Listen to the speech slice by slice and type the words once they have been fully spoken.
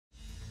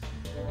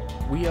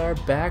we are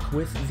back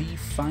with the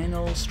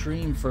final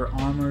stream for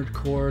Armored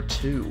Core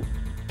 2.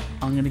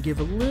 I'm going to give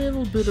a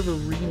little bit of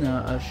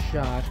Arena a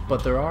shot,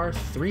 but there are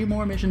 3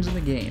 more missions in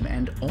the game,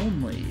 and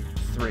only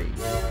 3.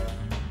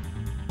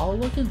 I'll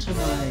look into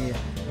my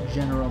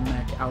general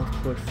mech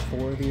output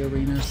for the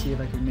Arena, see if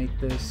I can make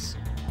this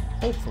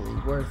hopefully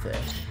worth it.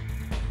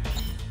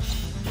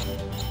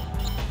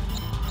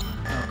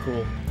 Oh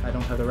cool, I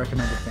don't have the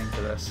recommended thing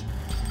for this.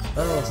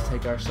 But let's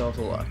take ourselves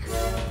a look.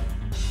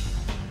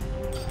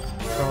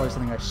 Probably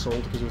something I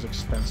sold because it was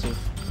expensive.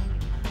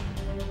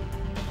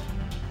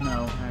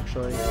 No,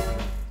 actually.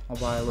 I'll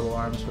buy a little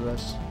arms for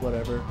this.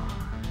 Whatever.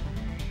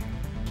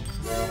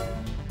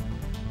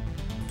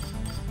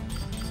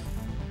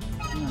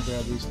 I'm gonna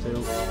grab these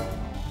 2.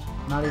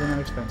 Not even that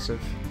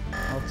expensive.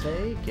 I'll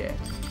take it.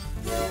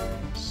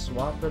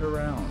 Swap it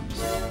around.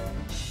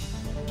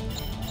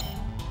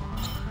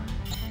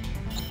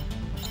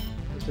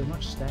 Is there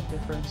much stat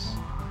difference?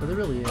 But there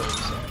really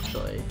is,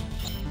 actually.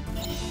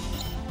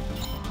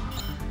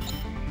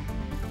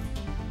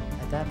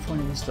 At that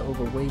point, it leads to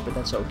overweight, but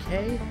that's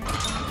okay.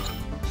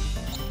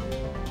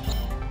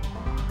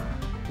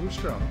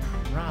 Booster arm,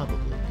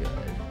 probably good.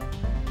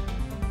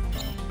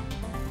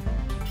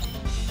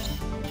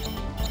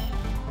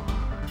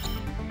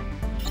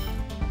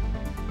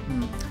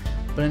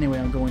 But anyway,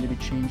 I'm going to be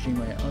changing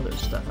my other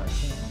stuff, I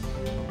think.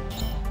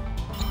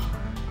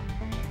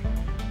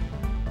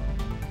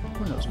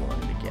 Who knows what I'm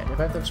going to get. If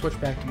I have to switch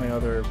back to my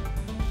other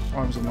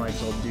arms and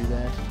legs, I'll do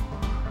that.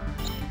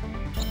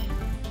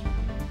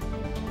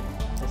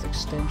 That's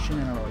extension,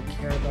 I don't really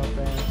care about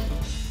that.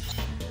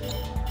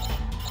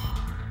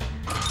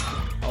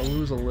 I'll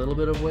lose a little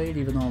bit of weight,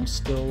 even though I'm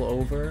still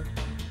over.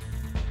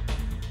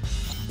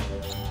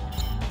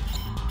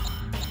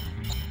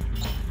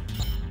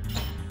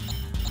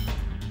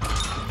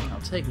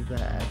 I'll take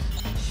that.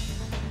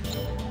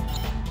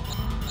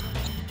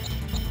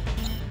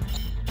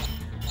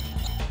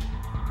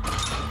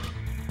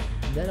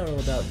 That'll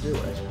about do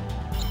it.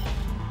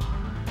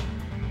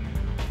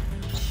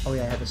 Oh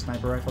yeah, I had the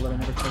sniper rifle that I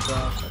never took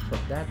off. I'll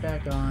put that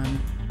back on.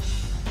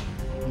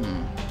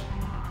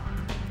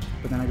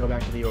 But then I go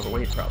back to the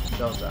overweight problem,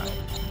 don't I?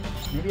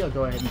 Maybe I'll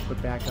go ahead and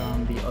put back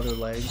on the other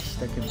legs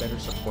that can better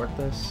support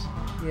this.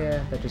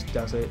 Yeah, that just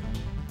does it.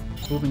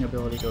 Moving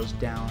ability goes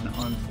down,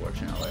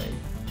 unfortunately.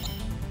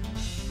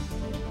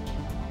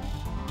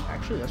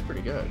 Actually, that's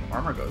pretty good.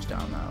 Armor goes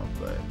down though,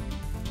 but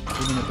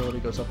moving ability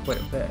goes up quite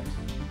a bit.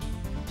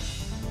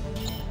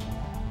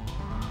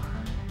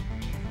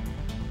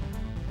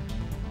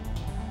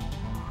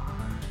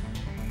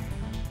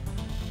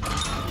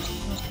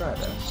 Try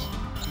this.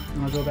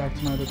 And I'll go back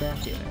to my other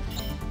back unit.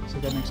 See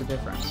if that makes a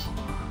difference.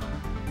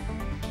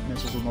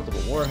 Missiles with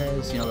multiple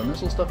warheads. You know, the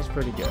missile stuff is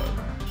pretty good.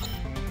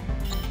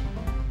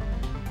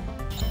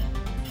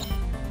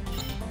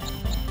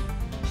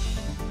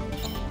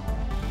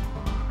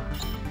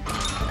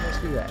 Let's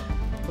do that.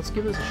 Let's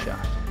give this a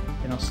shot.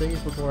 And I'll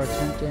save before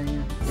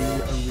attempting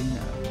the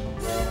Arena.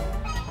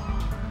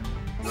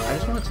 I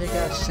just want to take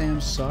out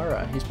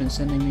Samsara. He's been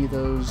sending me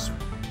those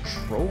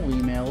troll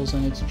emails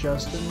and it's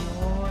just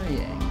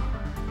annoying.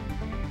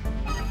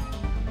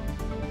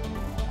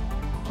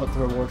 What, the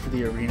reward for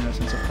the Arena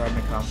since a pride and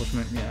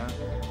accomplishment? Yeah,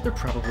 there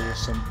probably is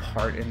some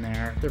part in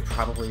there. There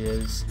probably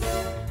is.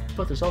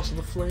 But there's also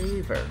the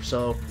flavor.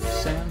 So,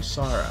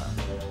 Samsara,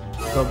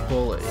 the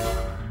bully.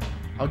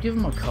 I'll give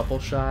him a couple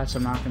shots.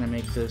 I'm not going to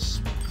make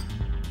this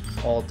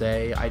all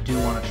day. I do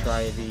want to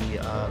try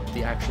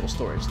the actual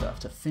story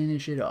stuff to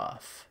finish it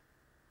off.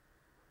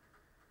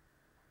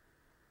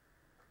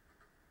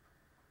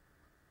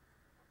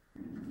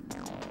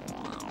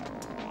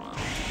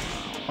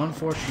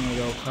 Unfortunately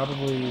though,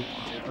 probably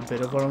a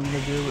bit of what I'm going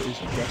to do is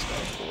just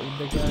avoid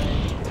the guy.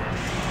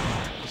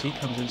 Because he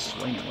comes in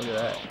swinging, look at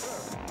that.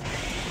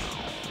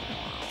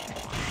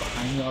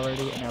 Behind me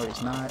already, and now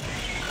he's not.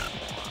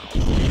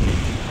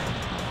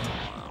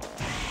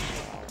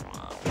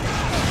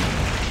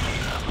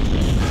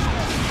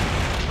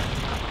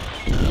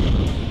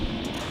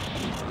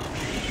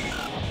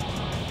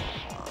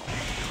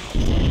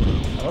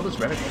 I love this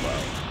reticle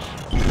though.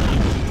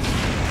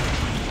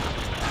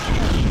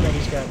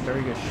 He's got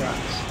very good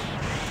shots.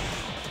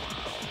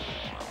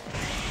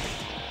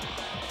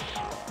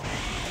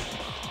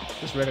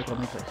 This reticle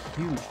makes a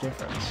huge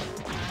difference.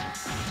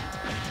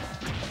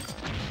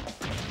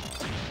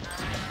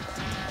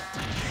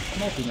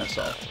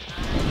 Multi-missile.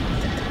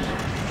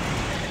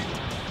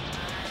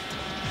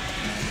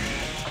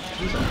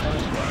 He's a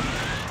fast one.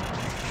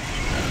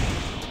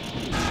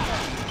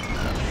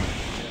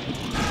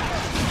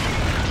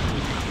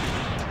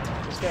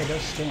 This guy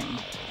does sting.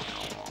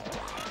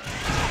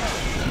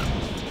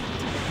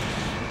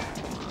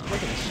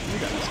 Look at the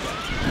speed on this guy.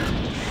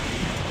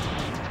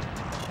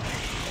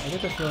 I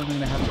get the feeling I'm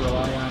going to have to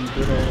rely on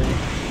good old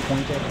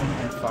point at him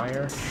and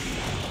fire.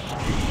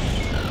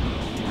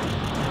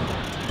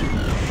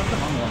 Fuck the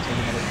Mongol on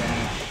taking another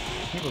damage.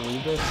 Can you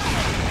believe this?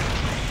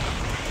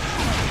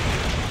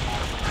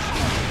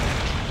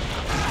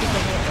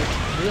 Like,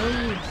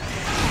 really?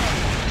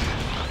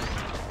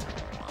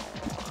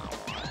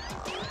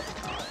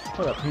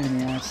 What a pain in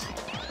the ass.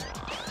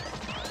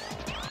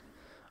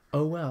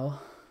 Oh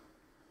well.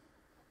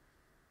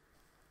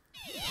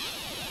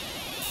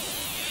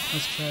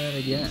 Let's try that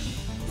again.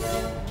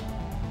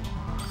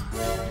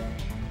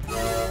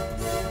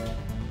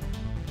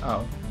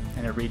 Oh,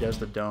 and it redoes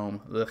the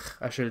dome. Ugh,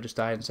 I should have just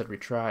died and said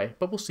retry,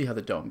 but we'll see how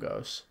the dome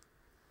goes.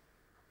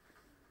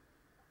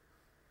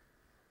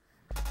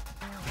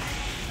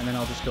 And then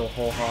I'll just go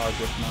whole hog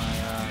with my,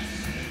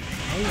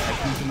 oh yeah, I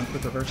can't do my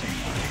quick reverse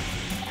anymore.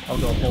 I'll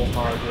go whole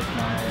hog with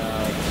my,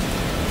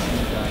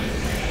 machine gun.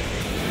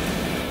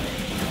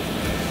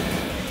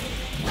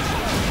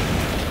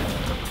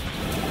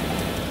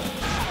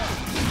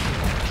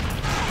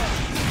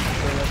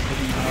 Sure, that's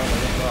taking how I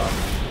look off.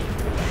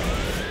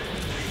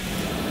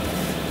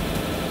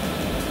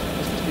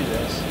 Let's just do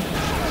this.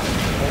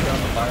 Hold down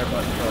the fire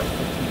button for like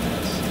 15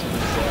 minutes until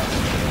we get.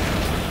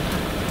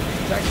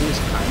 It actually is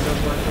kind of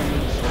working,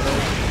 sort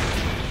of.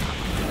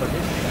 But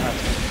his shots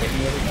just hit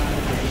me every time,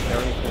 which is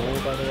very cool,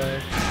 by the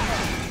way.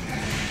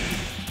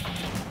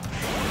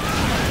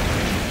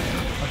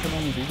 How come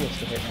only he gets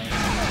to hit me?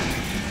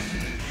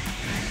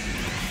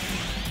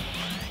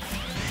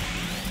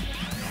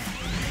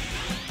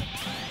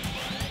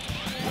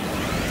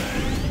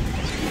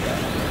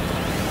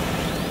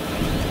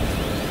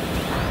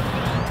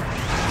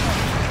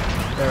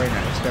 Very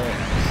nice, very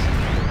nice.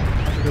 I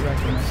have to go back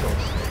to the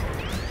missiles.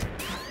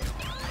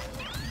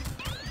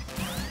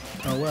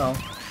 Oh well.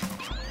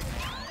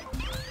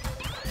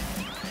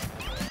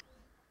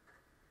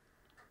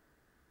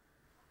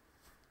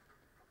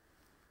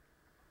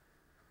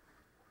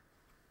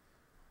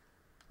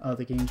 Oh,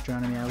 the game's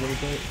drowning me out a little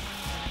bit.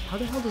 How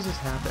the hell does this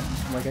happen?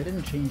 Like, I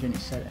didn't change any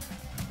setting.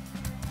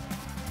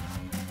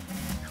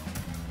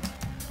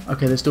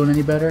 Okay, this doing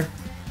any better?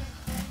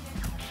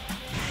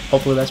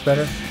 Hopefully that's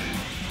better.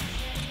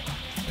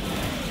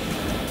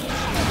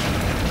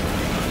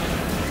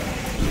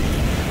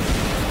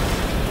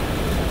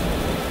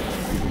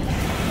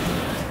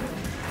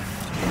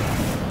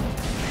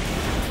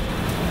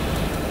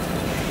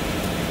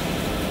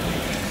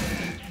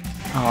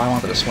 Oh, I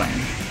wanted to swing.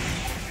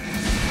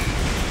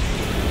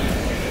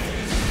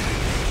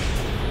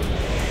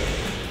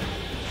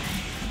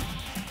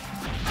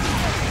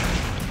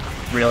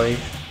 Really?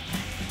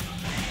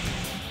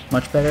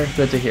 Much better?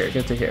 Good to hear,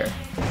 good to hear.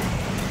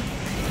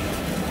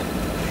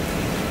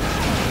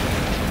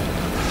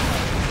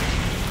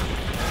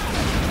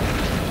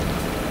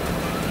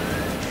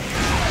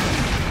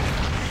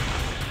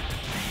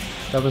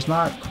 That was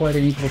not quite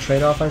an equal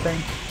trade-off, I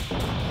think.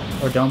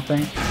 Or don't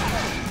think.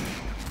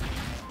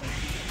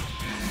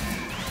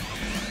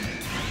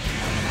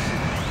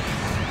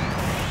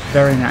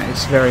 Very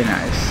nice, very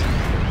nice.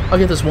 I'll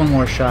give this one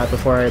more shot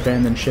before I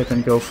abandon ship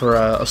and go for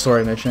a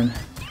story mission.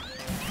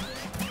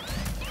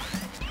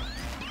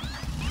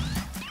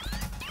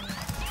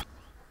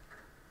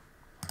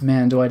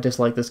 Man, do I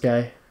dislike this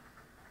guy.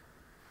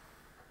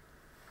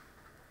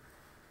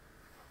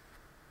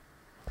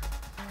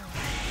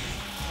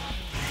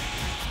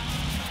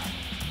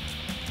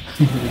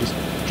 We just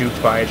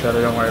juked by each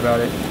other, don't worry about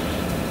it.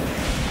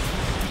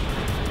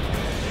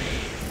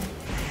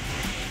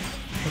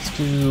 Let's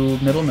do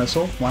middle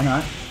missile, why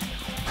not?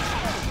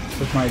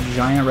 With my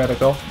giant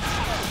reticle.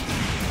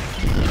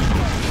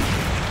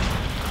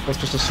 Let's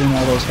just assume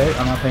all those hit.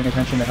 I'm not paying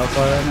attention to health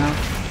bar right now.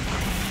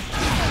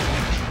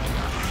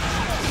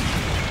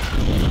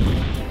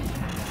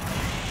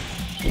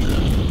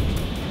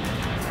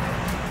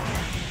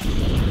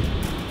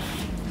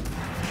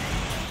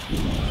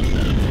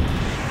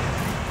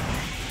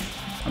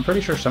 I'm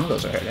pretty sure some of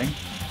those are hitting.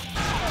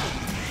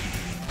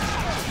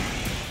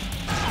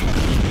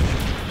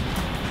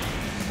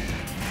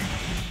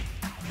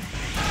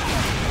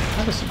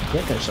 How does he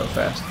get there so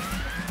fast?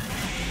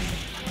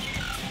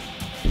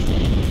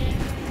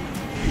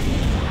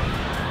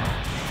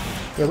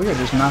 Yeah, we are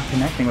just not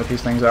connecting with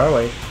these things, are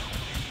we?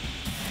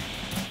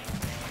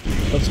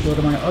 Let's go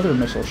to my other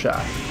missile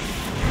shot.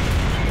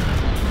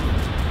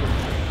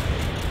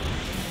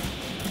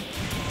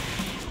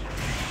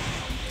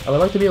 I would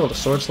like to be able to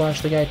sword slash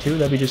the guy too,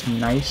 that'd be just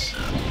nice.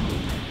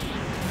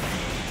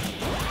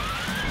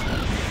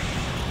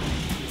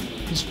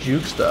 These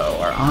jukes though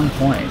are on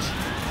point.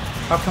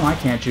 How come I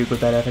can't juke with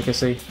that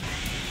efficacy?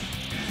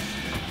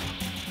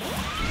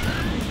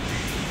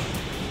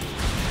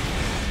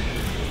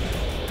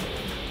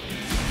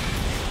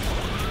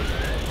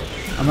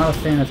 I'm not a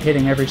fan of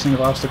hitting every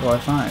single obstacle I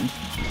find.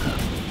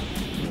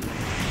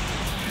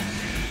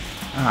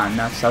 Ah,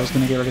 nuts. I was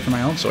gonna get ready for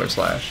my own sword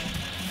slash.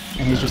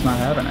 And he's just not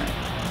having it.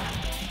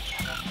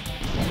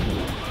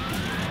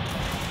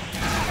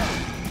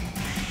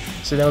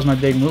 See, that was my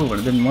big move, and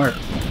it didn't work.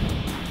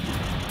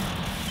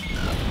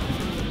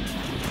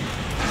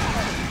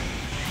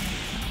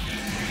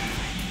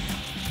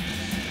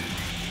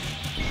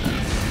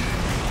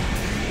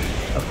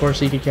 Of course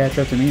he could catch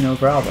up to me, no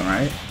problem,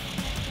 right?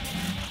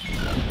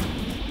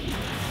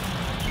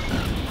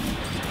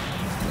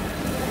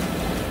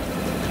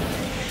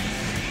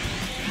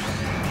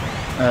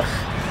 Ugh.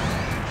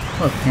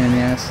 What a pain in the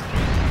ass.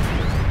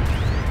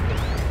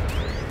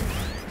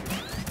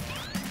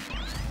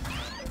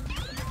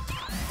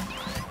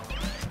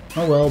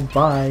 Oh well,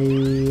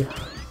 bye.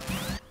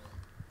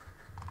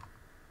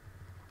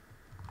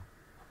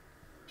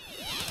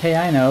 Hey,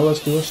 I know,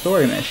 let's do a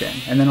story mission,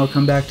 and then I'll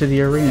come back to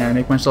the arena and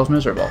make myself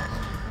miserable.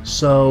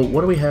 So,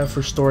 what do we have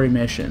for story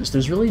missions?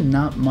 There's really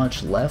not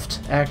much left,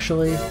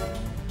 actually.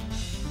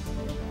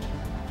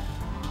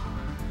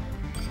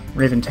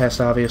 Raven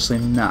Test, obviously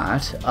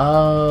not.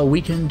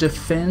 We can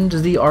defend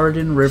the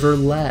Arden River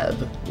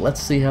Lab.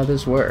 Let's see how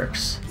this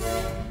works.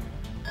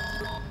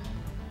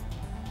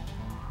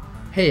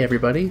 Hey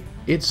everybody,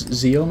 it's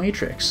Zeo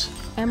Matrix.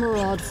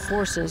 Emerald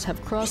forces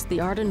have crossed the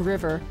Arden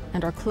River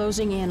and are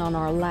closing in on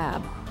our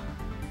lab.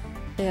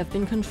 They have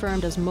been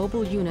confirmed as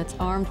mobile units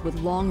armed with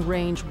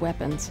long-range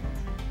weapons.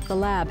 The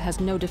lab has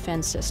no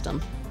defense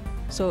system,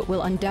 so it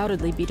will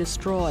undoubtedly be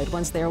destroyed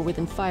once they are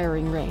within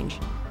firing range.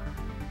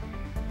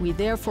 We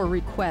therefore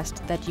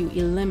request that you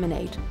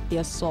eliminate the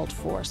assault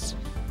force.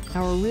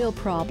 Our real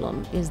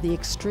problem is the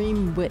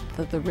extreme width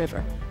of the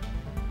river.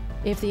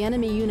 If the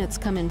enemy units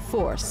come in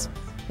force,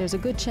 there's a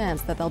good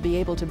chance that they'll be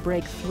able to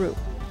break through.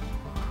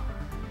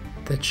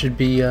 That should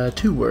be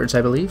 2 words,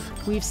 I believe.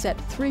 We've set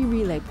 3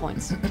 relay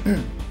points.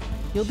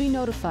 You'll be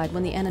notified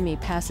when the enemy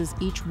passes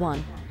each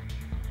one.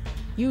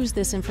 Use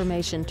this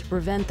information to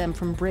prevent them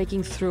from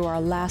breaking through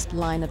our last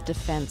line of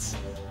defense.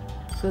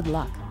 Good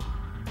luck.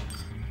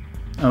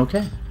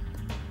 Okay.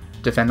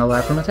 Defend the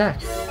lab from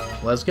attack.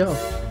 Let's go.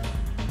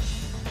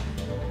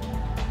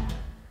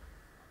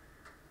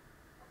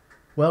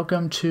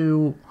 Welcome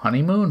to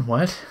honeymoon?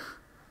 What?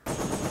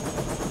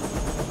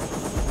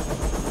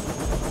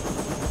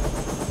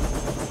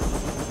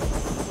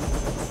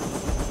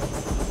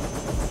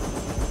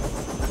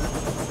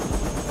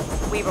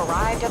 We've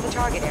arrived at the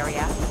target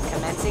area,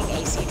 commencing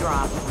AC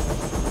drop.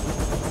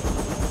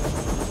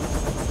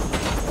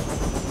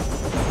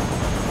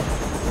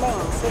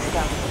 Main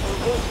system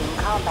engaging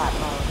combat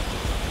mode.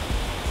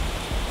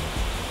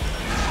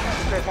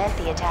 Prevent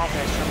the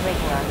attackers from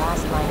breaking our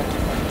last line of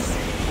defense.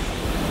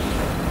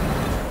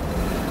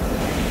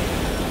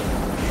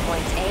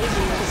 Points A, B,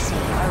 and C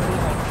are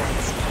relay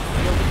points.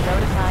 You'll be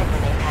notified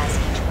when they pass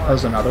each one. That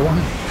was another one?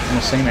 In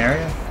the same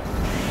area?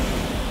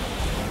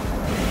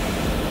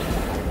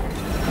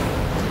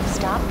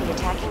 Stop the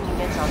attacking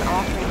units on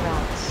all 3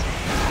 routes.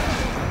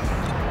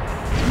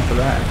 Enough of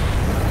that.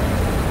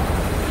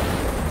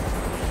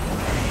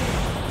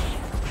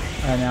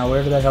 Alright, now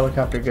where did that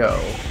helicopter go?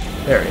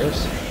 There he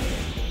is.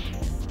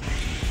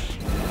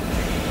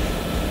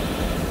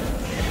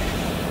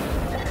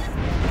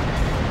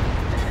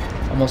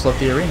 Almost left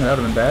the arena, that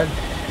would have been bad.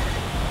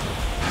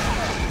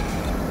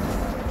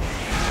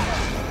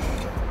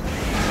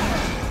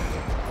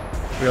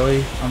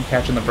 Really? I'm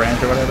catching the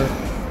branch or whatever?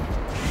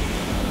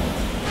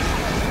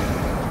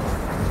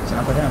 It's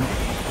enough of him.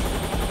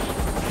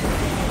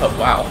 Oh,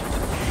 wow.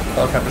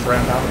 Helicopter's right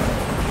on top of him.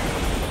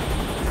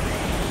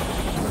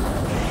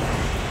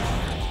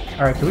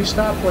 Alright, can we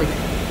stop, like,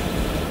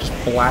 just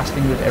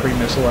blasting with every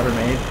missile ever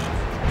made?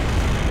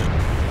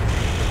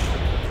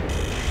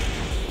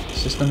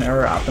 System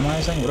error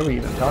optimizing? What are we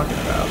even talking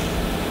about?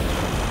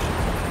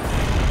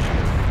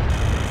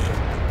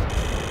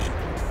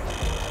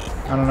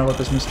 I don't know what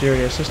this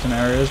mysterious system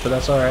error is, but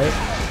that's alright.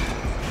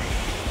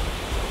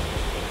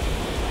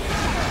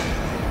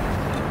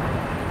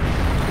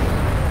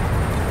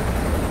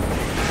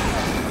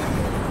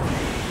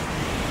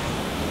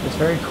 It's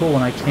very cool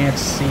when I can't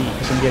see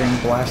because I'm getting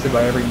blasted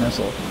by every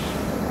missile.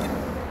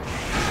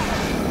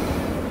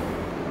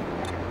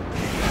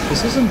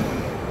 This isn't,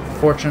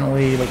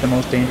 fortunately, like the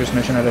most dangerous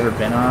mission I've ever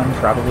been on,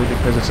 probably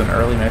because it's an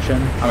early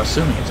mission. I'm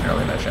assuming it's an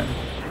early mission.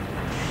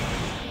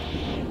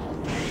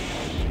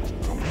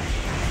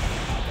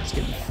 It's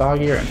getting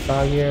foggier and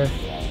foggier.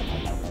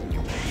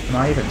 Am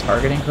I even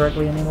targeting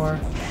correctly anymore?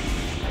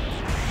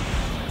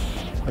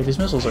 Like, these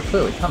missiles are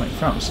clearly coming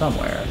from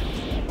somewhere.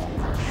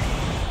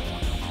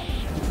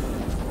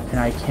 And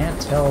I can't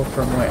tell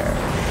from where.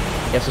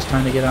 Guess it's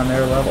time to get on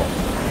their level.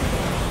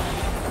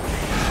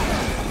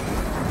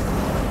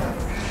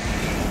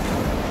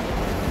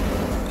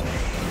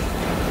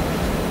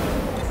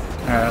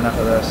 Alright, enough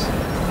of this.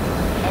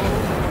 Enemy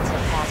units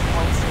have passed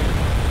point C.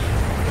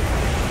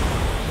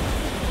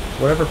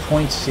 Whatever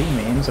point C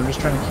means, I'm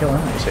just trying to kill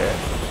enemies here.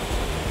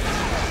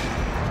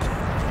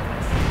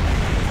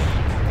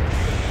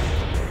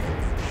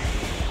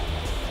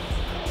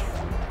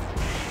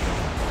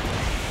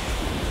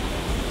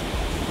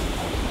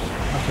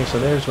 Okay, so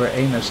there's where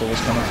A missile was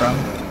coming from.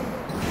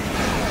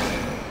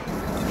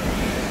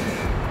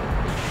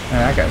 And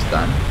that guy's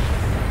done.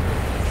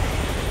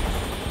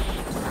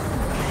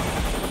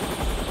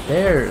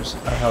 There's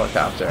a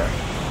helicopter.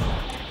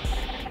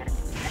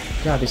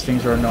 God, these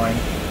things are annoying.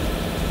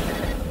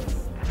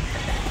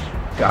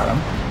 Got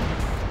him.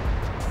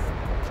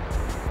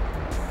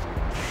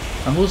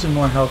 I'm losing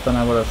more health than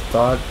I would have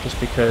thought, just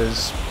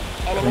because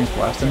everything's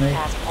blasting me.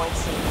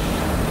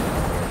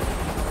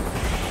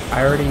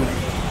 I already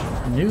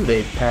knew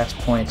they'd passed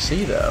point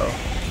C, though.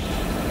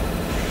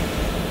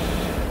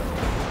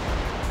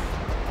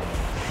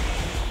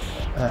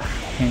 Ugh,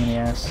 pain in the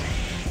ass.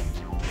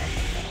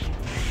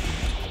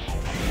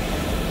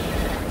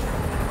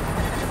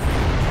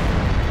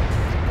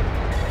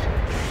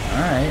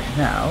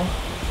 now...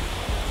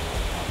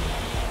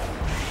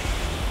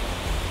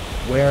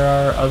 Where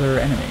are other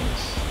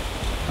enemies?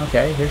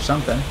 Okay, here's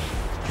something.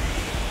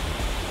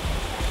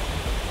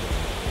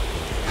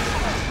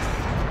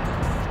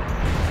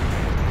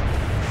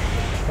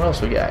 What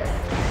else we got?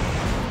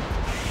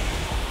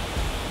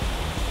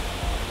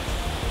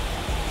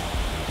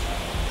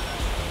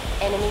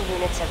 Enemy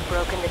units have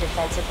broken the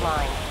defensive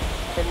line.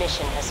 The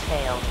mission has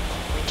failed.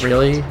 Retreat.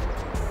 Really?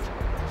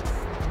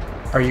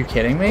 Are you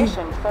kidding me?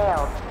 Mission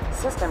failed.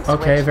 System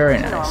Okay, switched very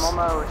to nice. normal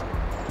mode.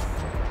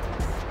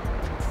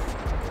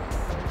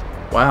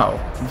 Wow,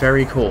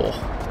 very cool.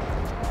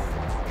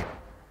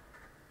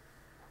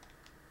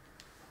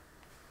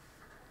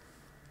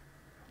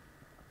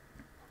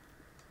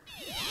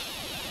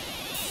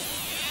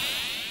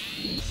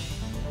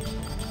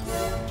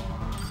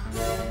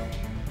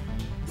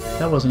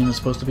 That wasn't even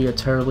supposed to be a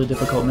terribly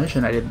difficult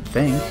mission, I didn't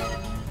think.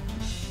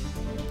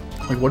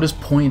 Like, what is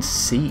point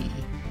C?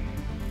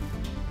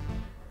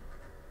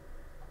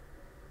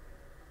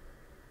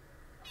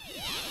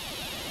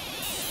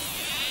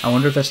 I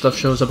wonder if that stuff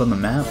shows up on the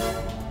map.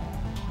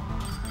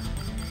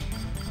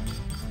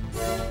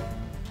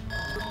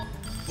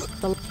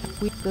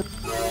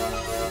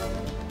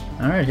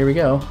 Alright, here we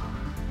go.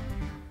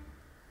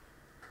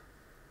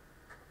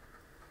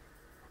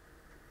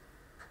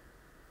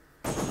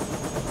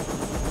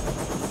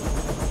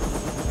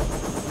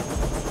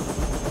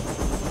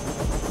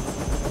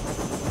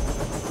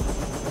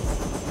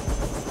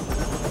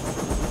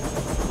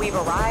 We've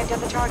arrived at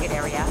the target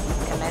area,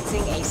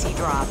 commencing AC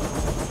drop.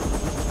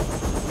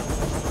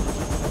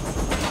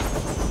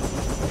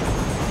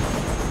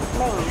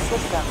 Main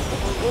system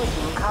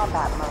engaging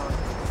combat mode.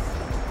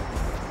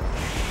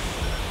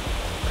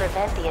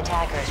 Prevent the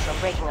attackers from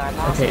breaking our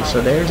last Okay, line so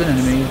of there's an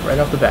defense. enemy right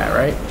off the bat,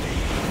 right?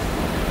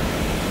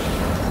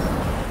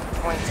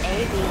 Points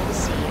A, B, and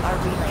C are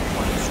relay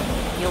points.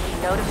 You'll be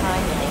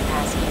notified when they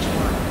pass each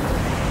one.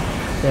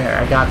 There,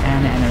 I got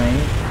an enemy.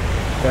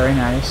 Very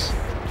nice.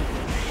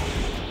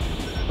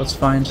 Let's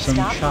find some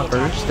Stop the choppers.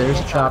 attacking There's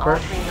a units on all chopper.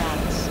 3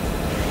 routes.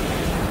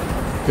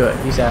 Good,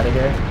 he's out of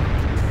here.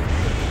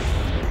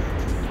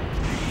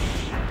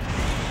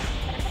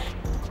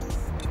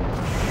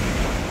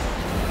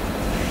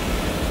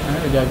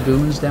 Alright, we got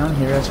goons down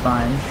here, that's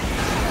fine.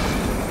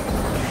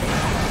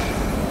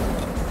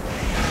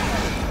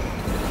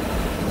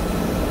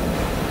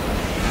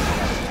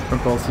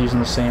 We're both using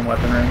the same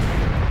weaponry.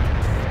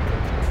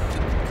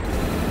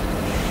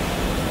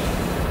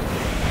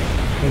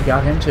 We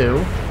got him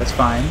too, that's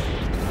fine.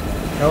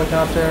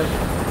 Helicopter,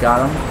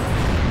 got him.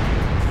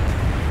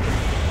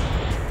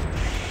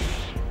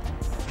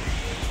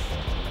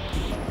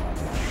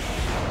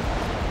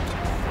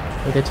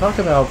 Like, they talk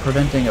about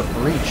preventing a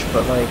breach,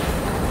 but like,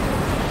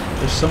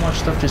 there's so much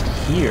stuff just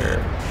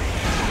here.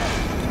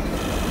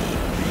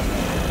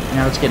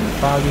 Now it's getting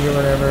foggy or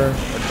whatever,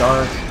 or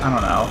dark, I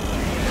don't know.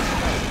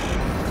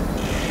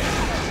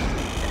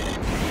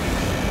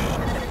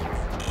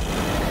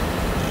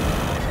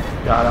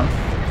 Got him.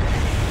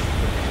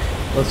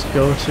 Let's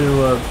go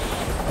to a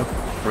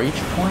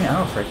breach point? I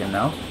don't freaking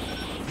know.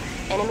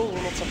 Enemy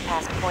units have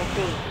passed point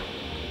B.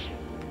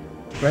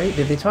 Right?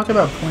 They talk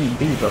about point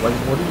B, but like,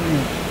 what do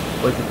you,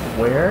 like,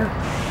 where?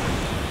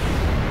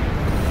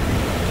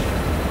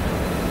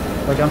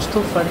 Like, I'm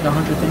still fighting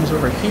 100 things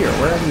over here.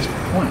 Where are these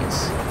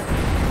points?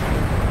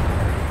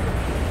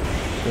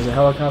 There's a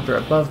helicopter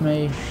above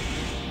me.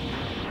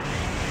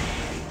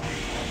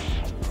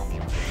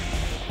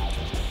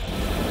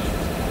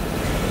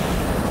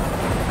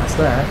 That's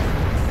that.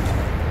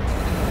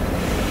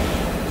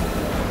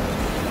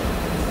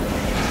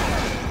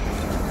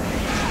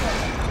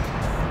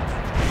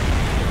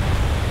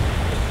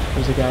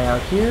 There's a guy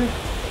out here.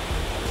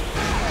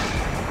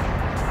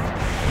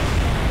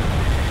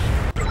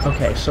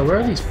 Okay, so where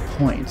are these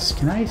points?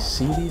 Can I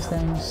see these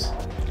things?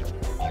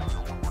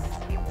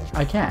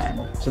 I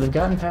can. So they've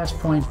gotten past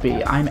point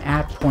B. I'm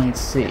at point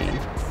C.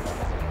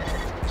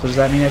 So does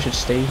that mean I should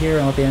stay here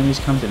and let the enemies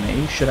come to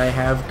me? Should I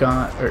have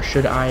gone, or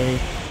should I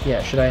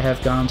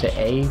have gone to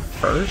A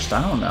first?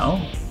 I don't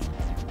know.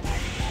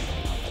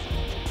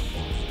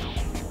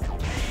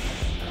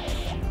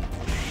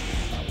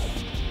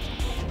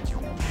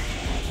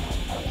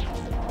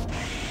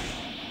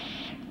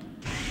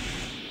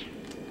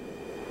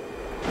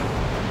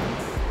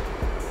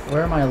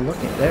 Where am I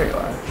looking? There you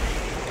are.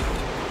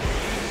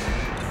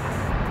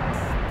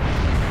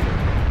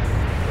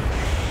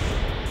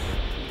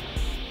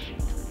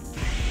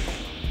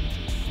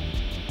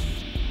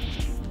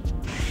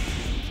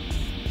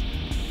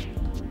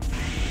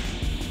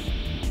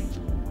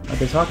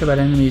 They talk about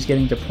enemies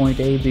getting to point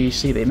A, B,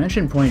 C. They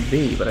mentioned point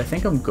B, but I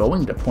think I'm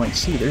going to point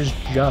C. There's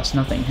just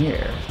nothing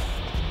here.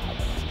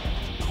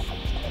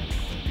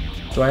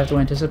 Do I have to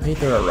anticipate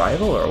their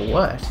arrival, or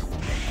what?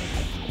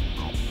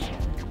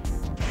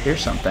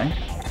 Here's something.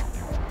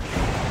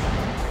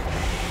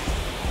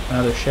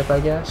 Another ship, I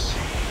guess?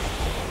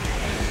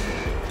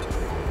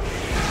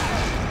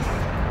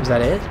 Is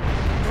that it?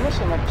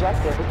 Mission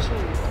objective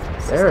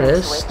achieved. There it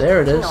is. System switched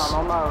There it to is.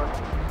 normal mode.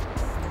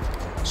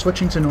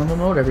 Switching to normal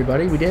mode,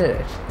 everybody. We did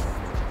it.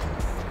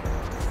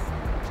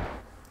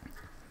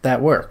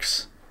 That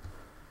works.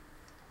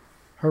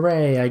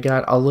 Hooray, I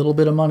got a little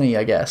bit of money,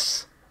 I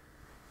guess.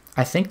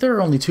 I think there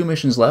are only 2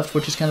 missions left,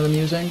 which is kind of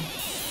amusing.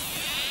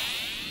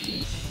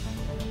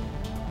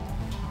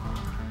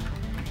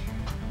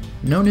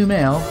 No new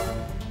mail.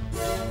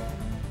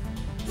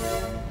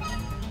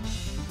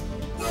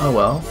 Oh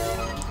well.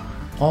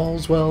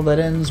 All's well that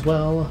ends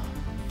well.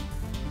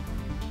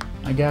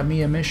 I got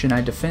me a mission. I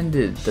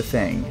defended the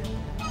thing.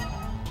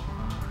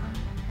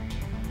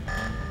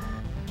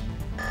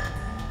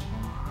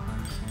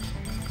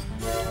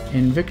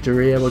 In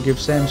victory, I will give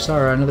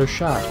Samsara another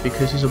shot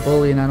because he's a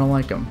bully and I don't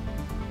like him.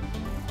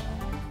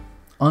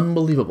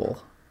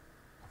 Unbelievable.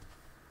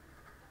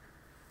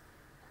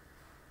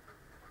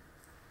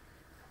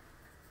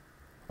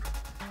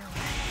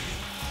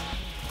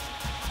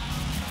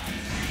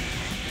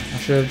 I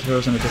should have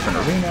chosen a different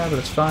arena, but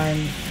it's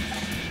fine.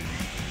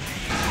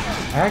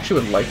 I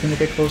actually would like him to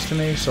get close to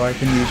me so I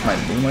can use my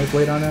Moonlight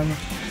Blade on him.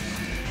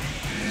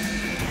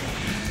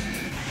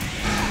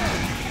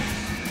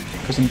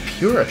 Because in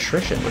pure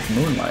attrition with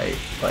Moonlight,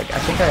 like, I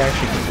think I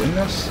actually could win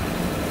this.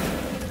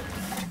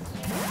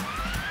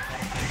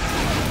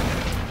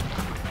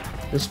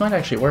 This might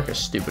actually work, as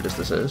stupid as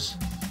this is.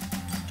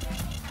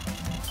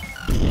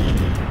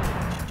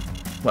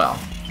 Well.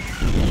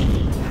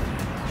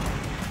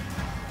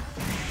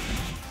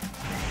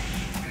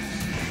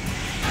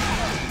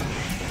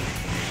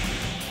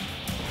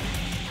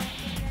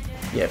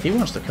 Yeah, if he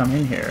wants to come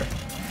in here,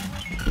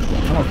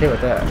 I'm okay with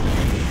that.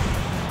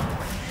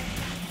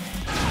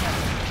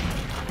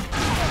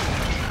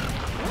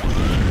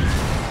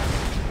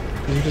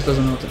 He just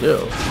doesn't know what to do.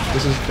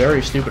 This is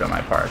very stupid on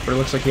my part, but it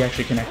looks like he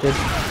actually connected.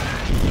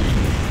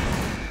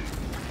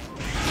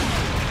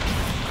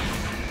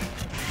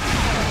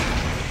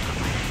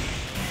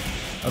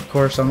 Of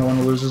course, I'm the one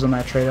who loses on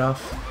that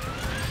trade-off.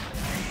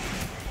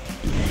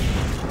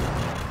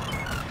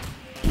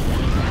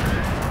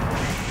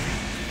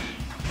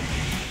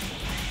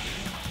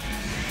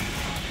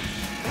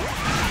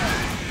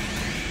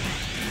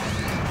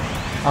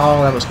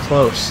 Oh, that was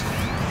close.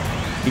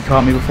 He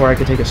caught me before I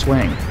could take a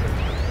swing.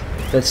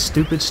 That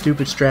stupid,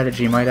 stupid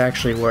strategy might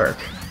actually work.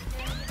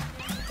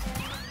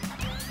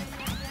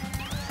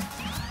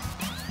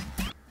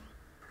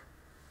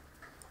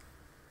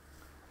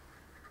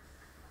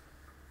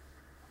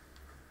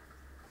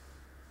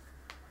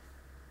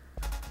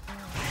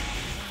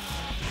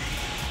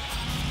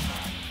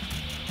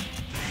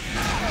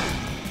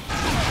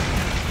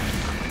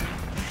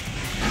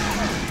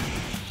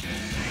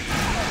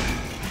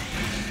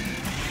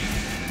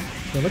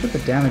 So look at the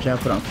damage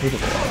output I'm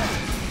capable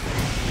of.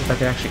 If I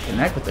could actually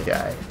connect with the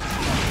guy.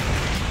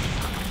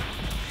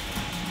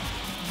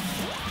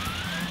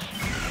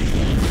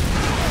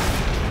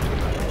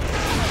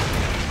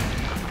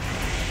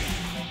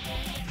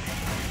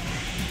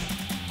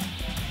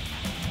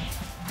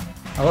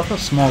 I love how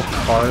small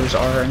cars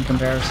are in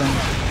comparison.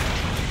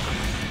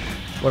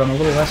 What I'm a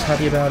little less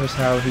happy about is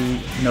how he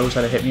knows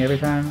how to hit me every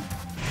time.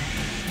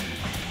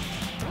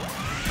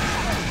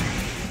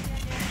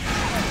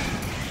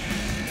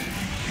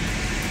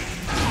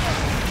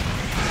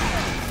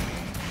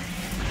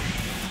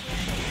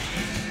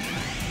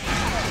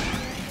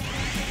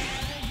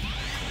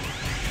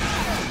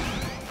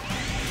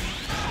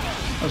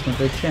 That was my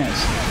big chance.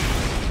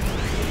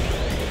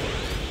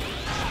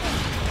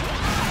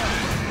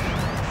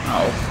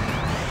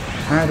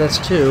 Oh. Alright, that's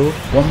 2.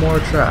 One more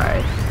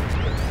try.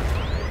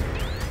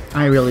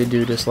 I really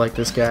do dislike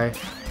this guy.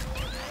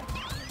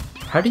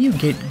 How do you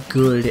get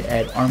good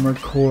at Armored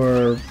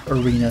Core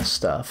arena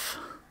stuff?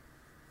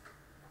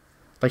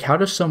 Like, how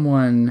does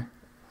someone,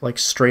 like,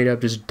 straight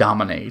up just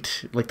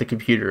dominate, like, the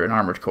computer in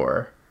Armored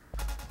Core?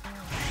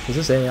 Because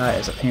this AI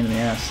is a pain in the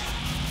ass.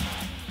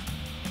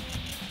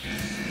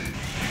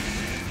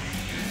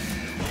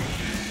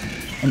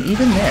 And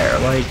even there,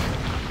 like,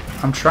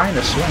 I'm trying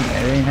to swing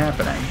it, it ain't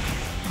happening.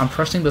 I'm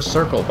pressing the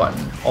circle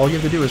button. All you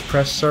have to do is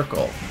press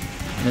circle.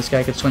 And this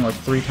guy could swing like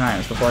 3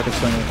 times before I could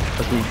swing,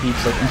 like, he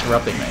keeps, like,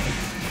 interrupting me.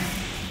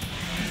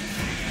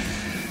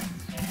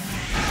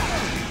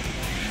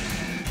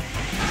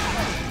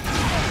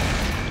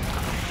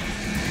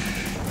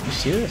 You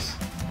see this?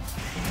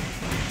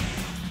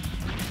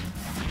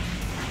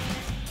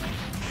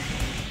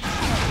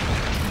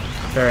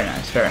 Very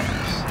nice, very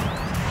nice.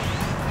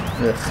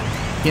 Ugh.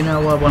 You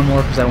know what, one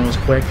more because that one was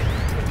quick.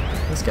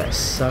 This guy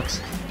sucks.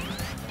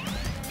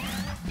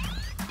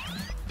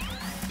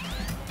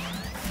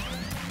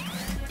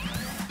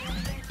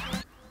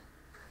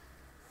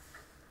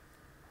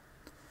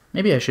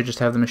 Maybe I should just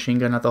have the machine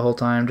gun out the whole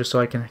time just so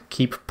I can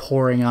keep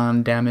pouring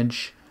on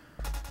damage.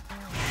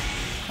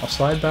 I'll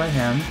slide by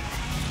him,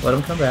 let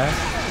him come back.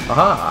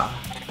 Aha!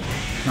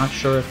 Not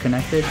sure if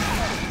connected.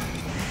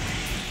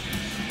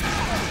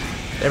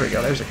 There we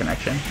go, there's a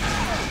connection.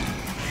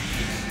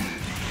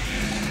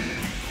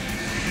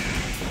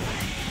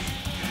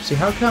 See,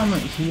 how come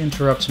he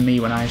interrupts me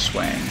when I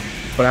swing,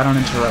 but I don't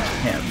interrupt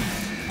him?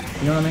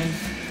 You know what I mean?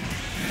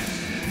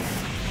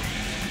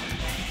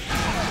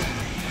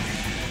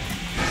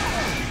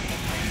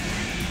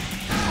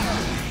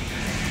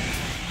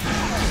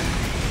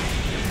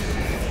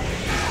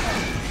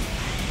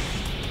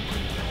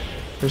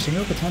 There's some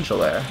real potential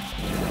there.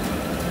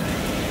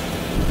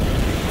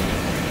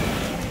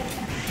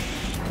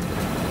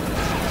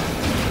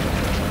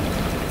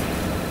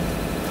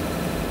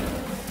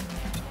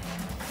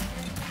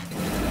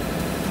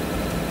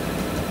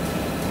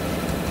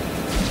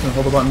 Just gonna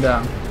hold the button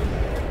down.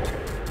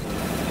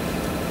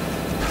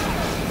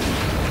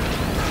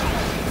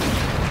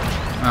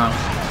 Oh.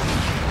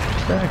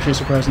 That actually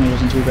surprisingly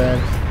wasn't too bad.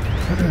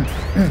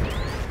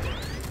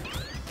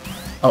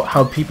 Oh,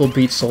 how people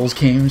beat Souls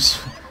games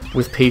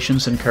with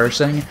patience and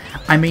cursing?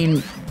 I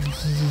mean,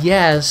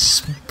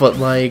 yes, but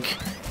like,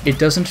 it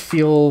doesn't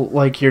feel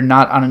like you're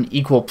not on an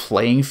equal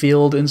playing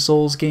field in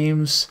Souls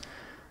games.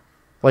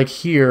 Like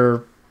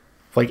here,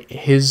 like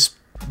his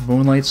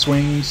moonlight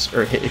swings,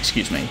 or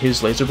excuse me,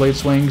 his laser blade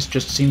swings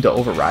just seem to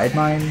override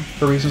mine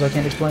for reasons I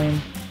can't explain.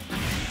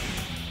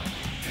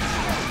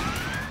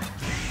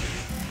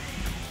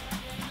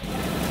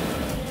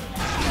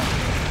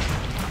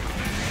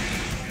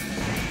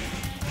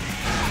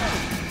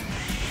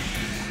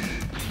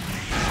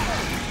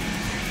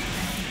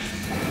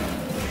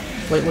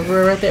 Wait, look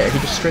right there. He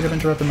just straight up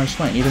interrupted my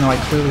swing, even though I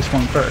clearly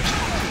swung first.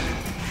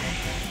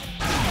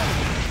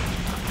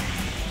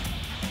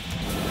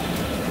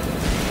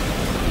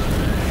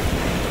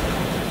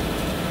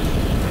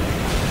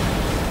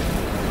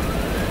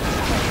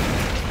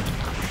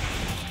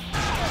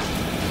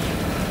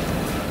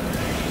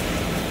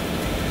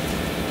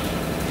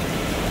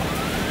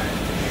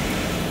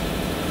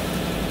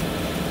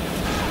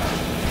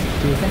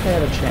 Do you think I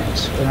had a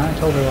chance? But I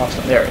totally lost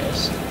him. There he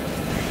is.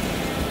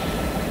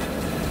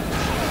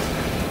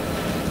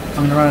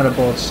 I'm gonna run out of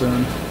bullets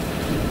soon.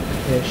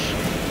 Ish.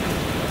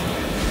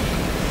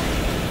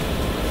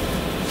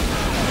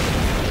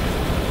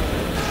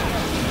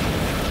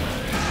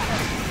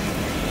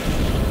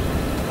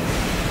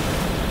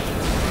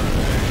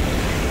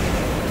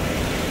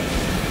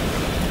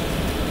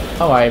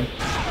 Oh, I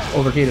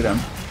overheated him.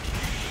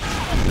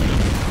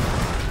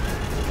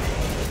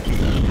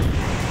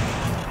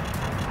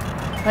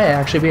 Hey, I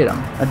actually beat him.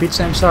 I beat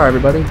Samsara,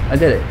 everybody. I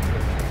did it.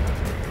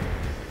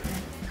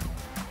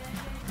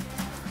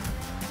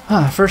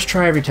 First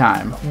try every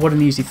time. What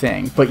an easy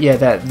thing. But yeah,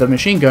 the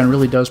machine gun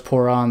really does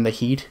pour on the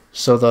heat,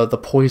 so the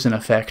poison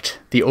effect,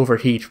 the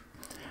overheat,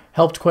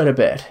 helped quite a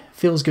bit.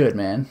 Feels good,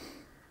 man.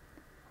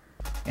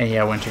 And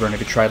yeah, Winterburn,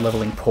 if you tried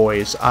leveling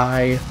poise,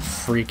 I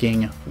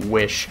freaking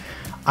wish.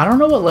 I don't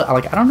know what,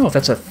 like, I don't know if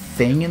that's a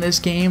thing in this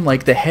game.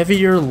 Like, the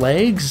heavier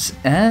legs,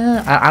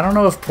 I don't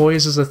know if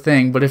poise is a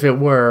thing, but if it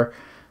were,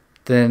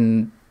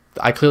 then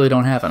I clearly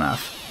don't have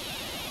enough.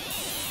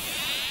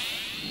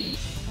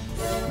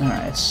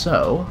 Alright,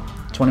 so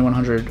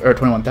 2,100 or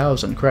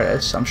 21,000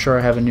 credits. I'm sure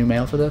I have a new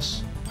mail for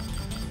this.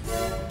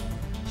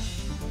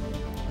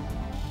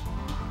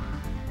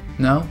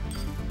 No?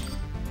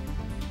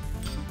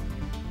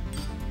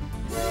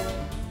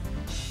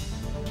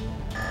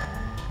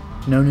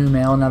 No new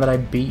mail now that I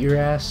beat your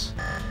ass?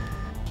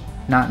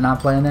 Not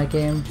playing that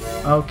game?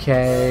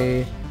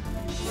 Okay.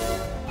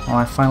 Well,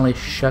 I finally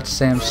shut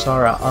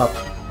Samsara up.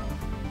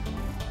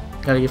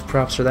 Gotta give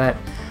props for that.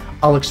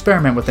 I'll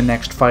experiment with the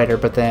next fighter,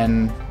 but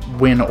then,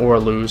 win or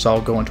lose,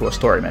 I'll go into a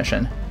story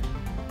mission.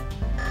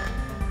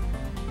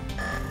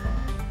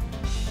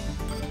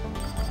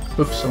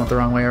 Oops, I went the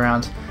wrong way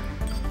around.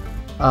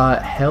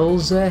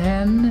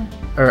 Helzahen?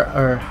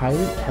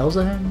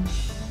 Helzahen?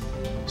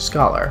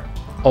 Scholar.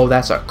 Oh,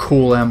 that's a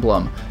cool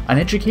emblem. An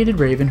educated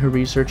raven who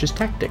researches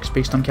tactics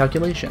based on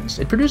calculations.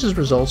 It produces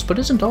results, but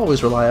isn't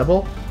always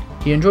reliable.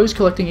 He enjoys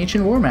collecting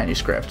ancient war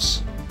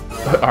manuscripts.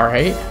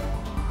 Alright.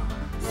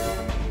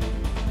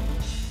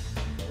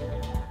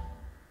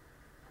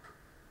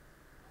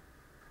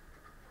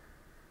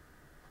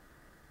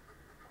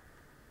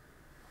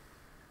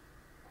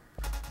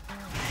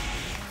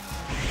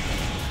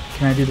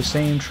 Can I do the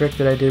same trick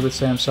that I did with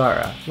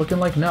Samsara? Looking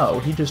like no,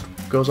 he just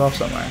goes off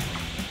somewhere.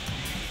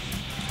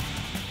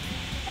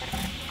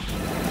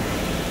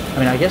 I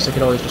mean, I guess I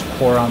could always just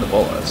pour on the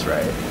bullets,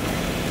 right?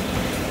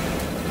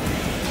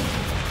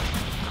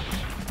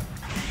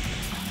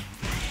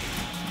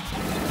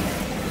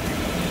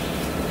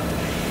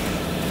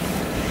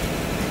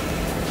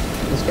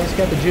 This guy's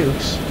got the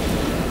jukes.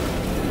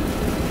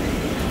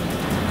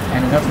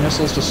 And enough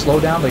missiles to slow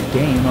down the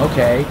game.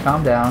 Okay,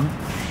 calm down.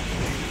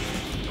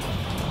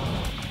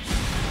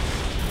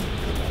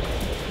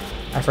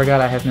 I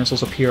forgot I have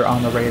missiles appear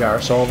on the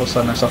radar, so all of a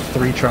sudden I saw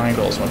 3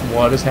 triangles. I'm like,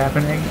 what is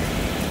happening?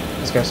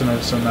 This guy's some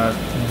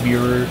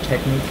mirror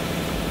technique,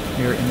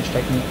 mirror image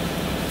technique.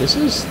 This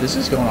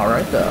is going all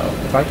right though.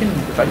 If I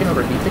can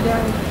overheat the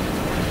guy,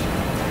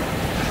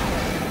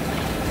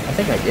 I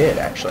think I did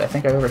actually. I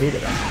think I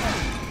overheated him.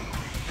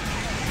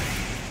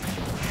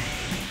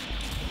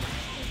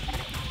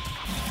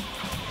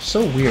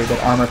 So weird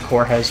that Armored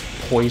Core has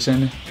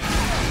poison.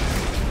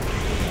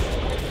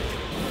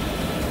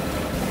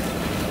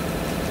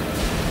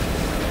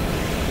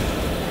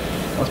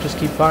 Let's just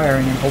keep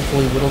firing and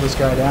hopefully whittle this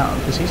guy down,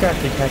 because he's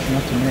actually catching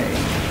up to me.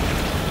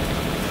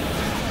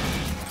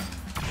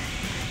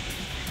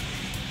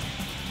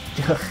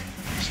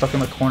 Stuck in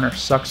the corner.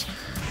 Sucks.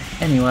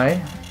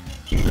 Anyway.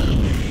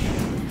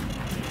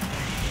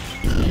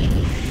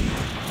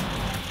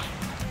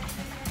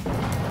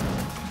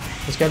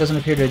 This guy doesn't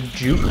appear to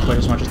juke quite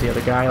as much as the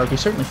other guy. Like, he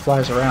certainly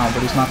flies around,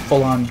 but he's not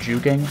full-on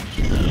juking.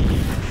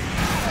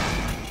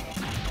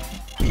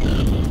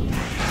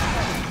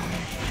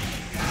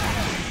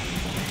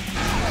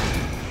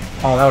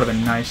 Oh, that would have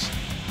been nice.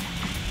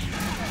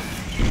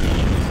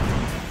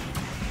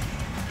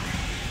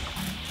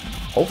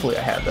 Hopefully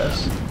I have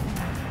this.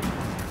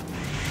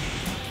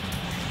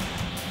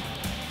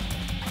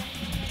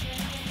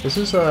 This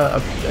is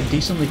a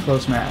decently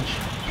close match.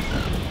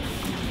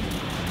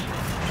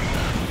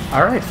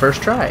 Alright,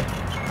 first try.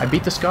 I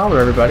beat the Scholar,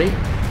 everybody.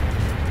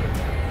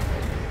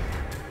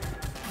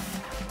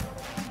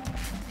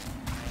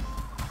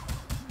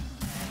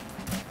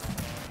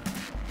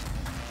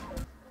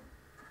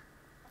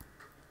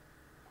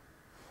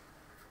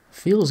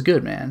 Feels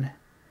good, man.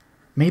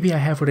 Maybe I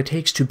have what it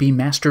takes to be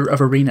Master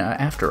of Arena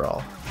after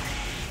all.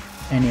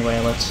 Anyway,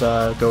 let's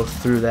go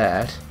through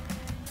that.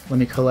 Let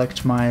me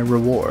collect my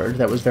reward.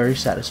 That was very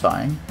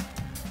satisfying.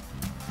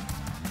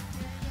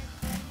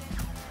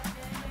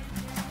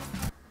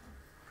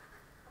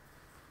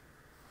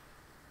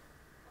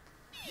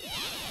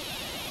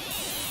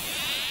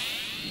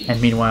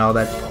 And meanwhile,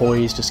 that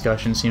poise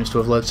discussion seems to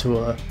have led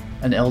to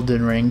an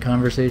Elden Ring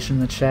conversation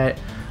in the chat.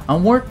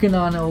 I'm working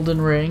on Elden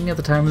Ring at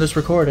the time of this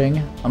recording.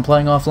 I'm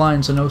playing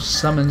offline, so no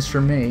summons for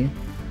me.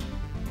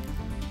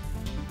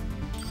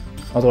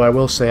 Although I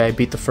will say I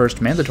beat the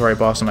first mandatory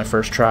boss on my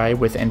first try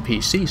with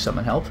NPC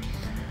summon help.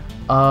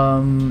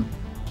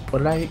 What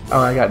did I... Oh,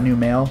 I got new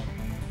mail.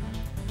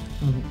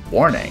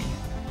 Warning.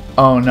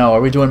 Oh no,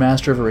 are we doing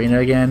Master of Arena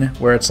again?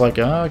 Where it's like,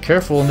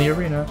 careful in the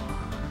arena.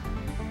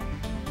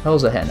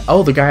 Hell's a hen.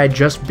 Oh, the guy I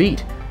just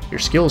beat. Your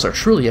skills are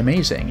truly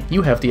amazing.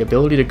 You have the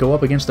ability to go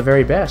up against the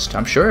very best,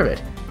 I'm sure of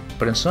it.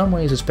 But in some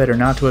ways it's better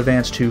not to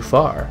advance too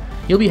far.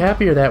 You'll be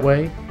happier that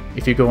way.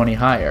 If you go any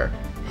higher,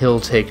 he'll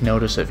take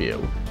notice of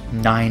you.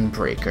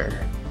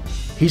 Ninebreaker.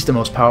 He's the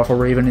most powerful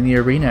Raven in the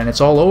arena, and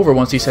it's all over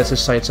once he sets his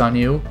sights on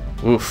you.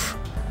 Oof.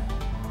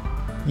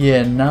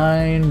 Yeah,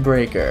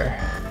 Ninebreaker.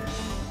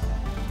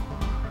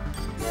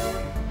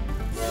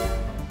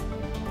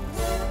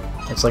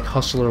 It's like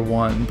Hustler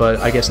 1, but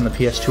I guess in the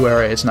PS2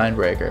 era it's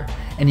Ninebreaker.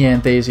 And yeah,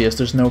 Enthusiast,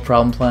 there's no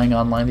problem playing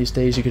online these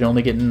days. You can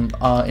only get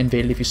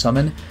invaded if you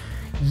summon.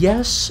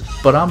 Yes,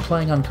 but I'm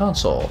playing on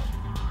console.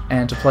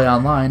 And to play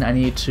online, I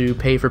need to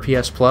pay for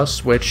PS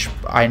Plus, which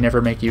I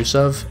never make use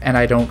of, and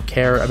I don't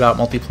care about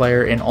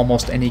multiplayer in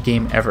almost any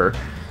game ever.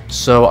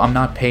 So I'm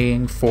not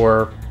paying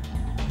for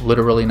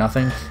literally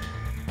nothing.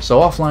 So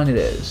offline it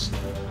is.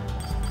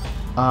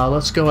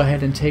 Let's go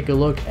ahead and take a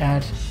look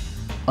at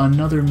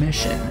another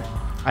mission.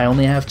 I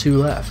only have 2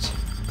 left.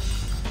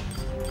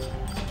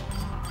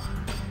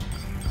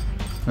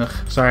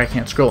 Ugh, sorry I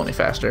can't scroll any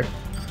faster.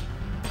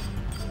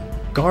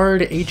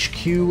 Guard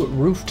HQ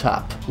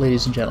Rooftop,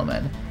 ladies and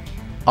gentlemen.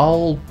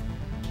 I'll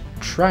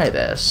try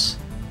this.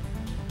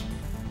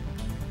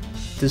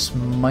 This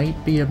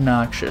might be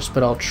obnoxious,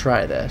 but I'll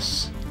try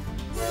this.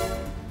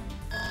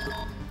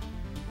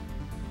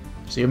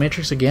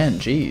 Geomatrix again,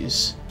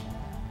 jeez.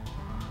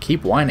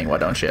 Keep whining, why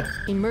don't you?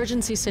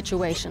 Emergency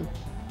situation.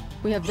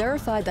 We have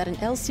verified that an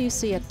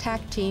LCC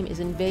attack team is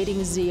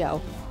invading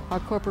Zeo, our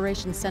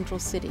corporation's central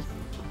city.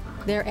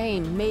 Their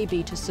aim may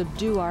be to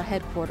subdue our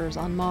headquarters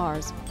on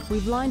Mars.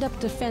 We've lined up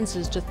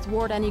defenses to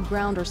thwart any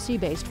ground or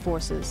sea-based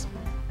forces,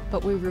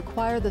 but we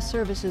require the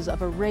services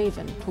of a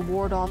Raven to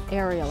ward off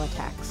aerial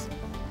attacks.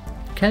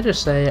 Can I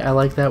just say, I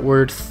like that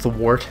word,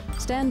 thwart.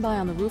 Stand by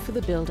on the roof of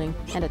the building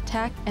and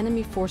attack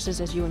enemy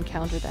forces as you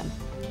encounter them.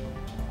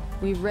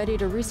 We've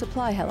readied a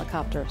resupply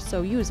helicopter,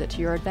 so use it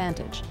to your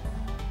advantage.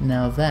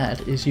 Now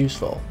that is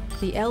useful.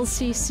 The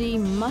LCC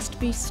must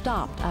be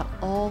stopped at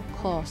all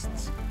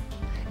costs.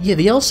 Yeah,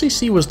 the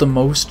LCC was the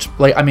most,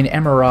 like, I mean,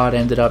 Emerald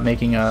ended up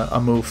making a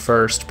move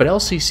first, but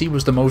LCC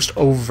was the most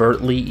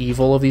overtly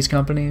evil of these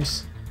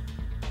companies.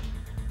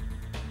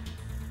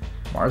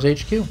 Mars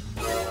HQ.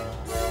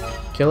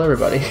 Kill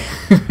everybody.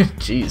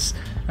 Jeez.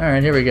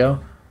 Alright, here we go.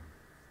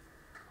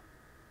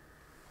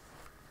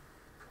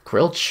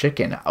 Grilled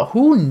chicken.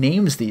 Who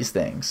names these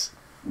things?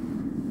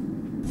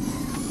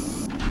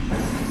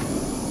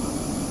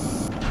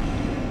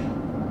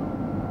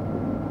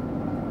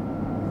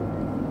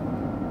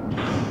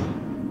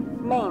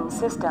 Main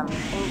system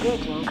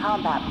engaging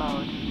combat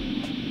mode.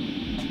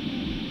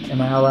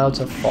 Am I allowed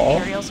to fall?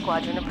 Imperial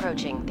squadron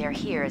approaching. They're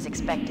here as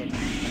expected.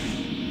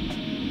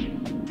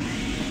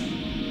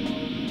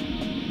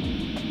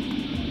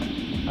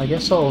 I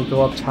guess I'll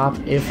go up top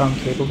if I'm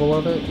capable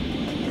of it.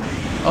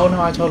 Oh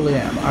no, I totally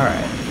am.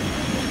 Alright.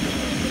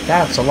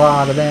 That's a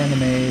lot of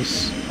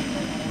enemies.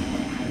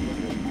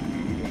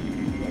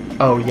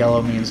 Oh,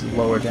 yellow means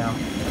lower down.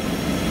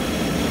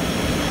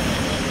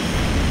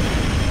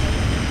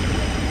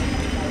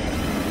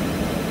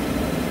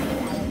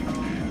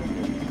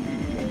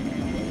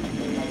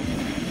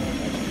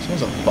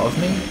 Someone's above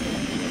me?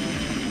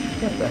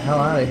 Get the hell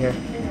out of here.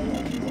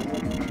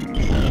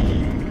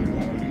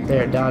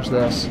 There, dodge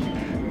this.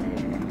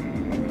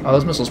 Oh,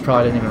 those missiles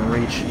probably didn't even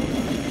reach.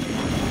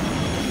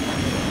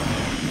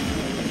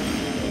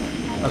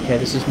 Okay,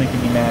 this is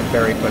making me mad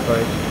very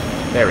quickly.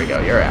 There we go,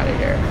 you're out of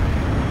here.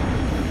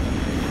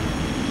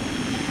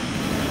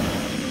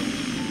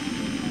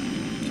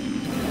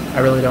 I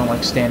really don't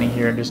like standing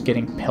here and just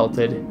getting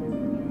pelted.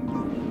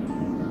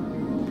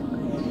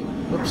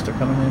 Whoops, they're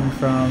coming in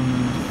from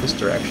this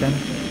direction.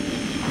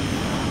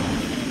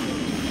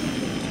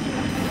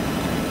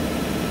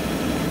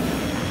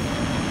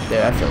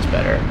 Yeah, that feels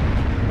better.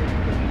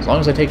 As long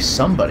as I take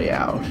somebody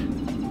out.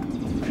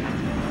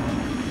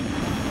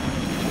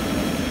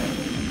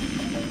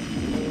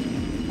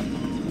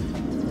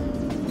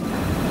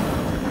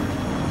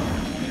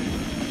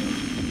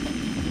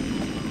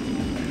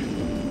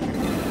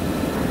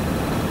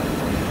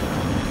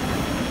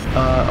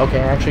 Okay,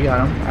 I actually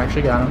got him. I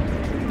actually got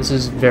him. This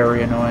is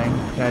very annoying,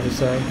 can I just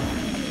say?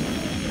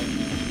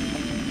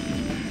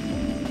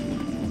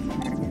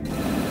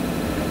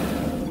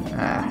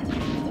 Ah.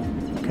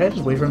 Can I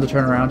just wait for him to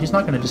turn around? He's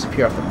not going to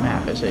disappear off the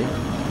map, is he?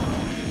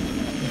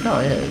 He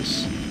probably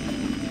is.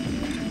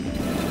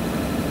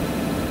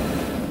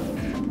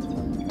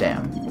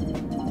 Damn.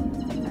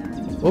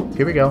 Oh,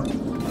 here we go.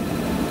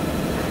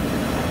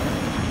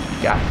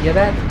 Got you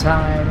that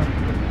time.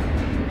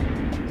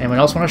 Anyone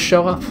else want to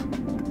show up?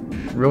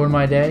 Ruin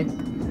my day?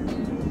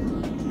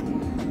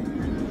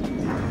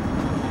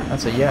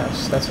 That's a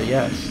yes. That's a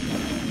yes.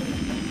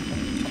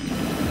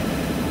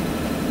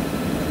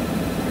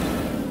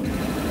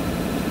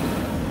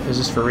 Is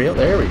this for real?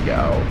 There we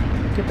go.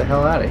 Get the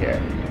hell out of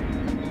here.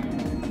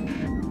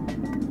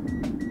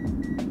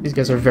 These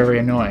guys are very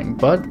annoying,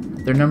 but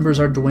their numbers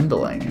are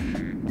dwindling.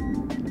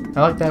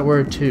 I like that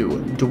word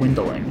too,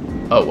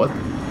 dwindling. Oh, what?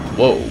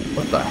 Whoa,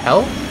 what the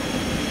hell?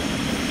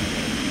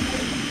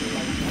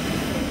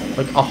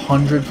 Like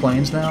 100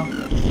 planes now?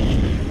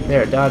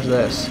 There, dodge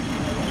this.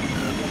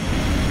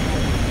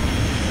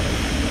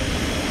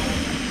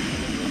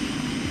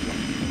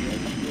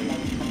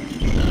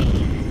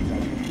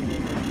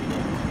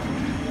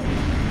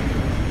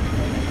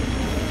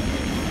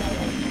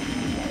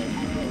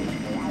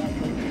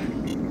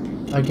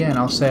 Again,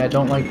 I'll say I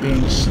don't like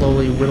being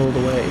slowly whittled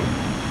away.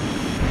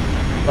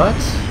 But,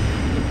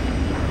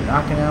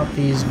 knocking out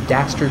these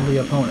dastardly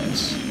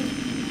opponents.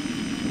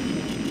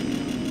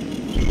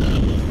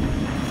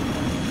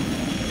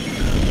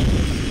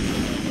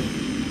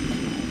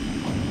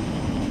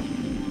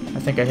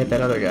 I think I hit that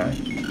other guy.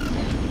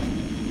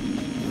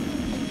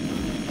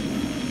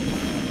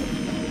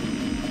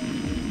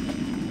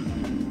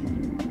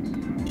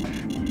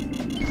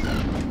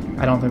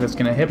 I don't think that's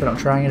gonna hit, but I'm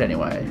trying it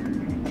anyway.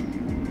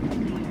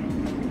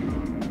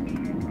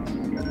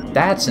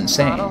 That's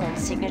insane. Model and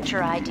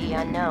signature ID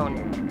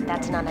unknown.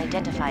 That's an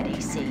unidentified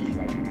AC.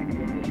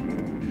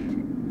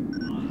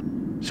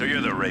 So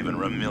you're the Raven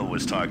Ramil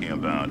was talking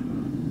about.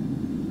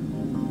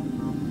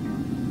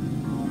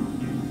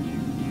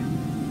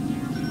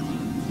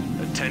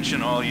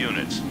 Attention all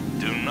units.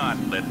 Do not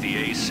let the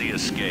AC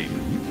escape.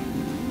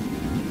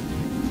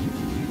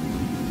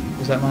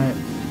 Is that my...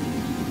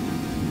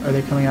 Are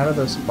they coming out of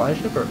the supply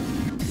ship, or...?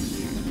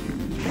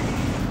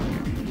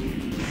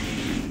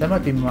 That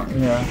might be my...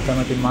 Yeah, that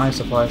might be my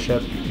supply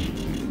ship.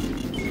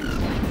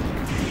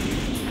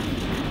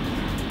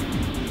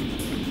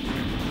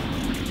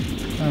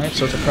 Alright,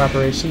 so it's a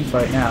proper AC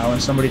fight now,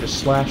 and somebody just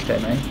slashed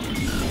at me.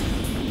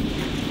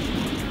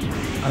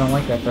 I don't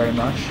like that very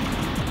much.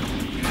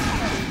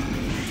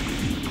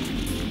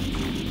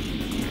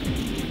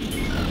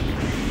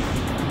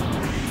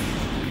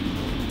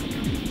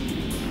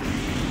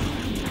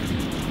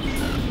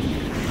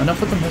 Enough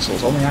with the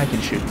missiles, only I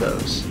can shoot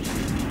those.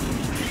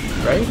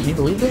 Right? Can you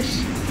believe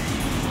this?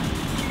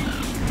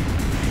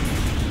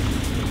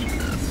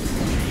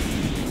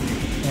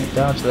 Can't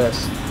dodge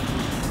this.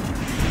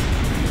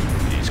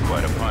 He's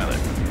quite a pilot.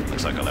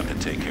 Looks like I'll have to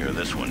take care of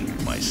this one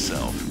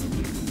myself.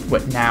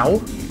 What,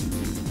 now?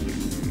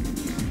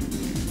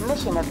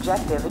 Mission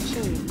objective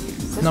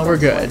achieved. No, we're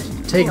good.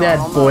 Take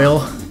that,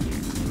 Boyle.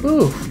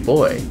 Ooh,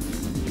 boy.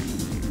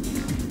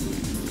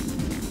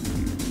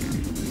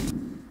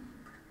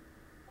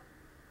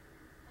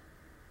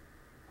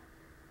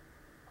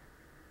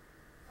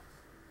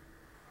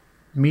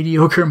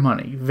 Mediocre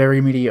money. Very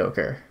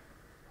mediocre.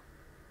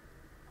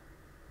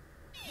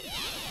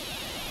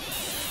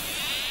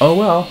 Oh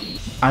well.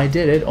 I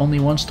did it. Only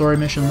one story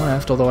mission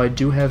left, although I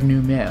do have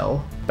new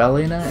mail.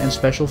 Balena and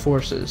Special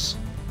Forces.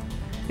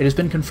 It has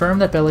been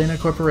confirmed that Balena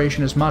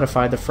Corporation has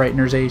modified the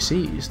Frighteners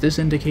ACs. This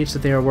indicates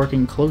that they are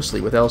working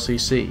closely with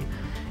LCC.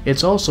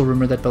 It's also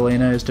rumored that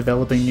Balena is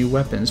developing new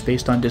weapons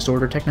based on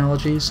disorder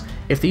technologies.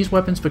 If these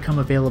weapons become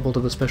available to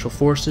the Special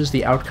Forces,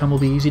 the outcome will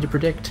be easy to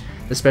predict.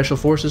 The Special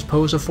Forces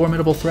pose a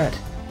formidable threat.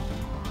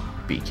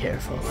 Be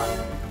careful.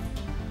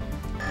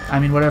 I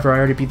mean, whatever, I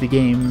already beat the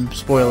game.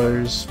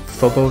 Spoilers.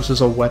 Phobos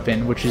is a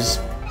weapon, which is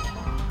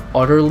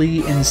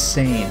utterly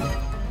insane.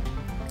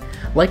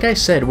 Like I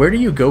said, where do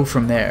you go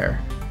from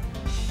there?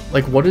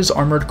 Like, what is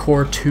Armored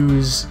Core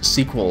 2's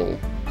sequel?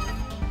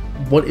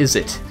 What is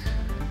it?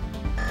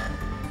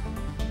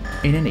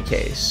 In any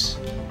case,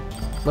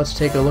 let's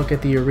take a look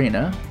at the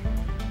arena.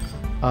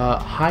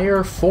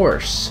 Higher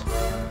Force.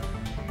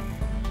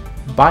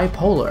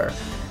 Bipolar.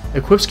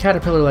 Equips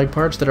caterpillar-like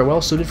parts that are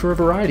well suited for a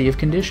variety of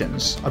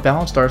conditions. A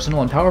balanced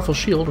arsenal and powerful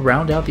shield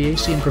round out the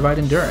AC and provide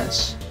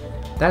endurance.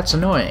 That's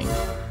annoying.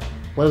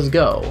 Let's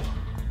go.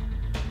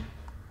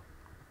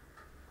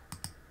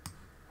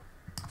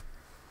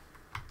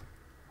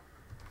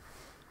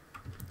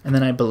 And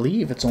then I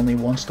believe it's only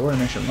one story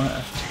mission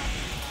left.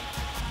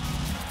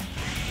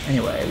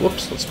 Anyway,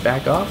 whoops, let's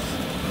back off.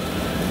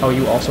 Oh,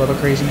 you also have a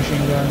crazy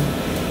machine gun?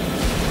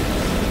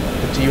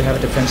 But do you have a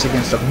defense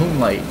against a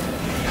moonlight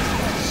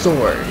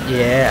sword?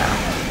 Yeah.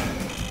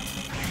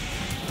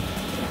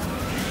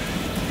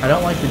 I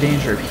don't like the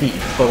danger of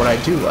heat, but what I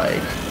do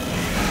like...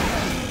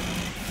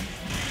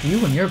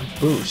 you and your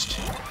boost.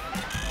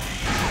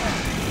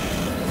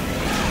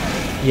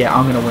 Yeah,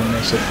 I'm gonna win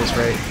this at this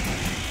rate.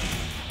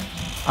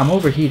 I'm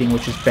overheating,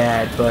 which is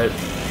bad, but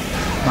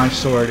my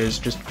sword is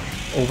just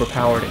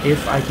overpowered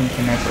if I can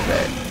connect with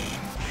it.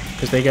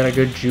 Because they got a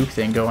good juke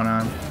thing going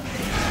on.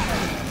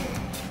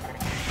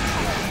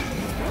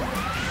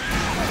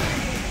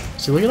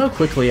 See, look at how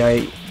quickly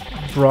I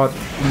brought,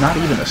 not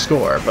even a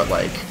score, but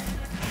like,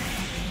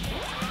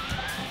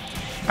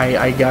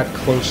 I got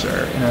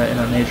closer in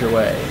a major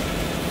way.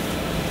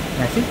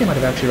 And I think they might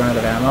have actually run out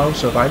of ammo,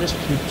 so if I just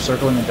keep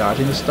circling and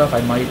dodging this stuff,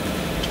 I might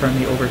turn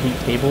the overheat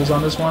tables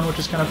on this one, which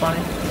is kind of funny.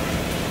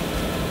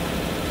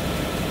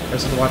 I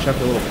just have to watch out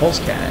for the little pulse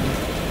cannon.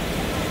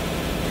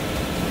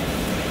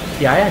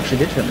 Yeah, I actually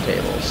did turn the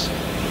tables.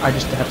 I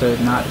just have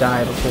to not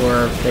die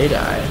before they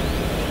die.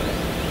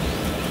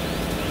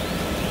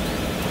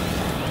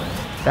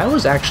 That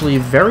was actually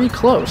very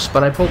close,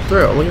 but I pulled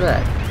through. Look at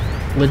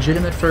that.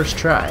 Legitimate first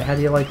try. How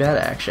do you like that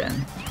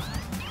action?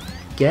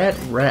 Get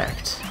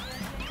wrecked.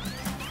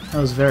 That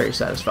was very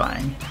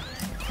satisfying.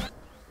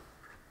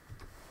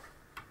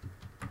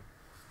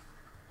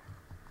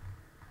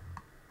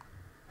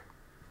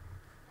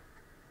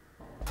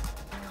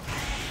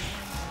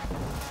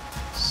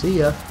 See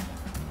ya.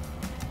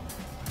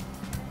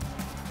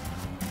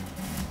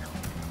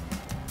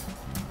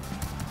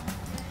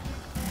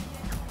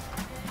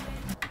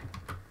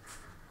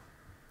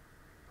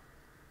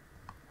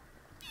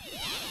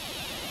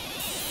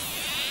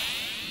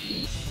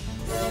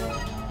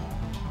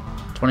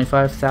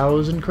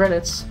 $25,000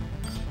 credits.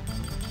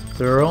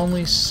 There are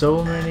only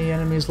so many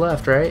enemies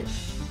left, right?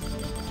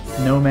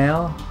 No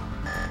mail?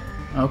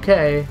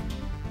 Okay.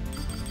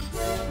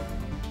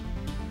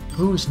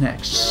 Who's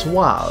next?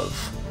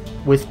 Suave.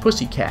 With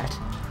Pussycat.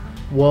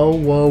 Whoa,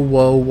 whoa,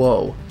 whoa,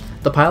 whoa.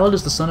 The pilot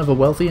is the son of a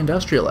wealthy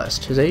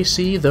industrialist. His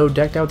AC, though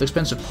decked out with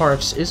expensive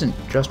parts, isn't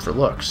just for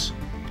looks.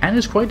 And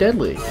is quite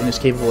deadly in his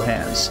capable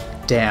hands.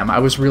 Damn, I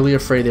was really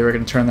afraid they were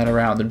going to turn that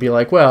around and be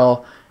like,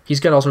 well, he's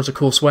got all sorts of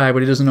cool swag,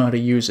 but he doesn't know how to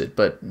use it.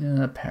 But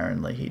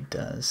apparently he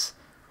does.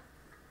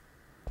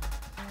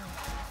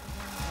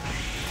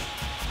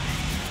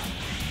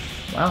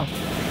 Wow.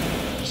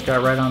 Just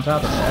got right on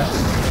top of that.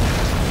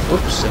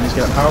 Whoops, and he's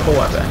got a powerful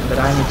weapon that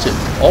I need to...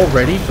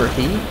 already for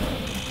heat?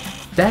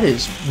 That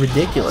is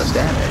ridiculous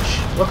damage.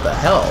 What the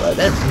hell?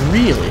 That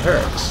really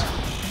hurts.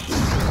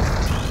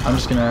 I'm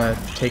just gonna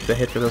take the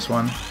hit for this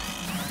one.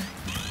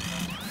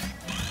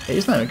 Hey,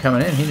 he's not even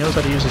coming in. He knows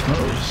how to use his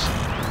moves.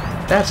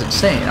 That's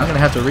insane. I'm gonna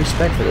have to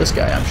respec for this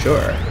guy, I'm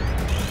sure.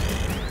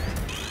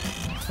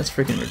 That's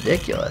freaking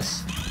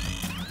ridiculous.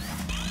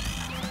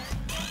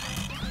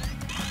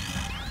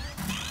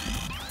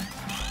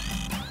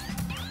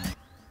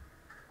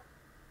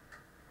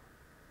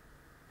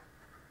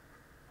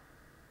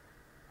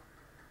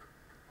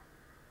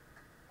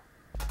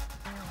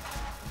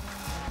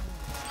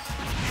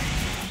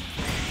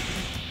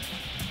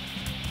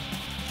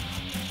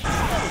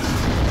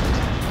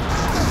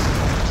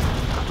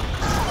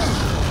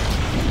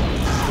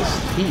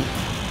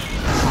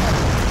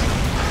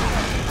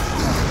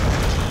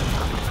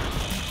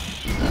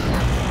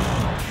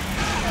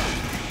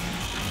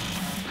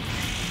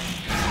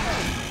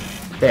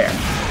 There.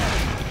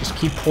 Just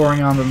keep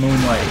pouring on the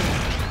moonlight.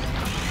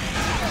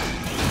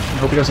 I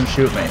hope he doesn't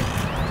shoot me.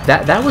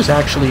 That was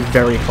actually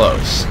very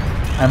close.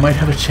 I might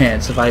have a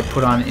chance if I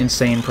put on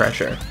insane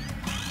pressure.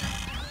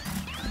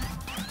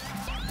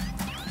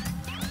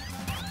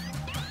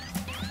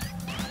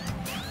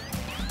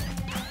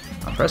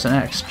 I'm pressing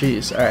X.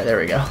 Jeez. Alright, there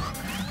we go.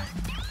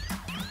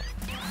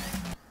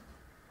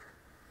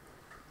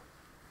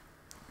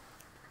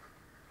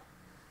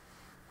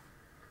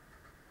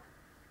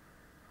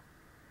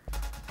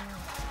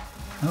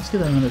 Let's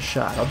give that another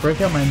shot. I'll break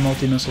out my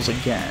multi-missiles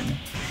again,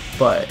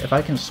 but if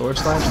I can sword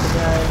slash the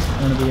guy,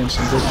 I'm gonna be in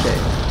some good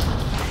shape.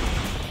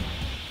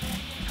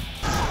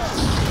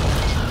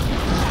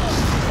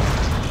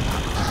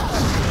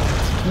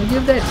 Can we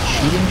give that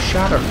cheating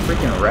shot a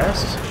freaking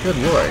rest? Good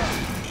lord.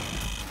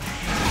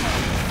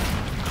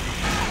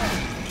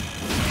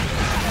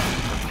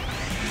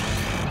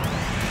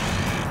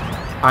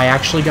 I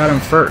actually got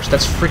him first.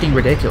 That's freaking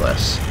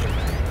ridiculous.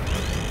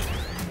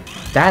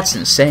 That's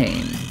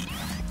insane.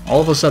 All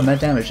of a sudden, that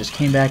damage just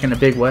came back in a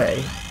big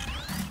way.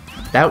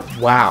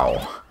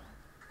 Wow.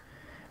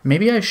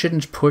 Maybe I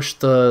shouldn't push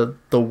the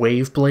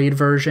wave blade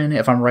version.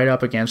 If I'm right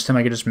up against him,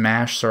 I could just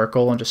mash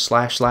circle and just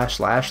slash, slash,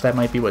 slash. That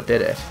might be what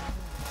did it.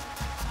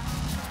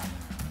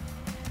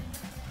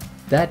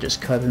 That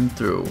just cut him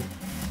through.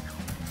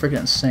 Freaking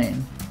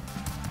insane.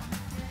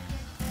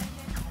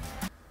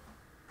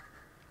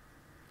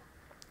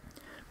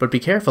 But be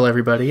careful,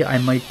 everybody. I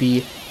might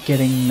be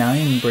getting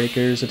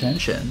Ninebreaker's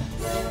attention.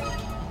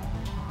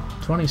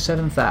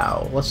 27th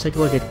Thou. Let's take a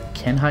look at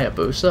Ken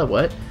Hayabusa.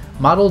 What?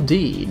 Model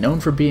D. Known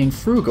for being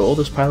frugal,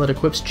 this pilot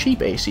equips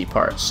cheap AC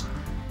parts.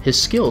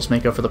 His skills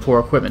make up for the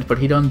poor equipment, but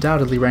he'd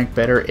undoubtedly rank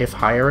better if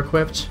higher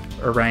equipped,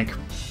 or rank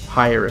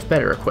higher if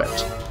better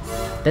equipped.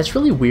 That's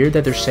really weird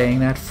that they're saying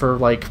that for,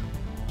 like,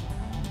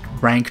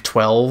 rank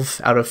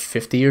 12 out of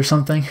 50 or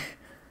something.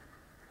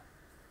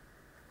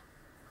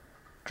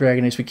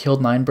 Dragon Ace, we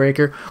killed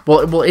Ninebreaker.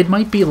 Well, it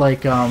might be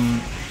like,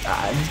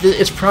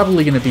 it's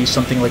probably going to be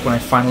something like when I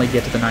finally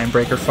get to the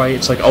Ninebreaker fight,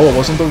 it's like, oh, it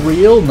wasn't the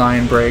real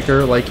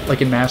Ninebreaker,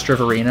 like in Master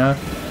of Arena,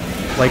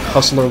 like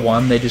Hustler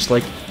 1, they just,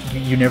 like,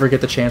 you never get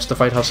the chance to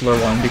fight Hustler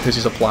 1 because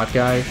he's a plot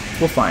guy.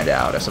 We'll find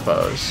out, I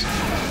suppose.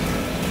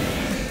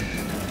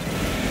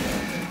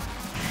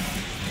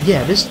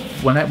 Yeah, this,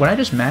 when I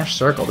just mash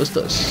circle, this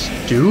does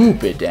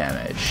stupid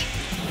damage.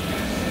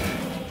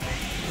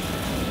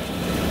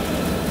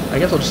 I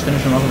guess I'll just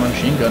finish him off with my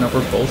machine gun. If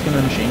we're both going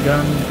to machine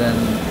gun, then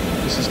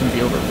this is going to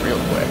be over real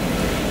quick.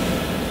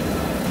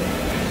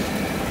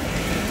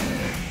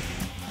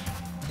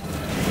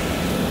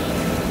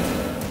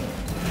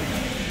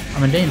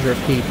 I'm in danger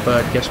of heat,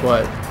 but guess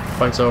what?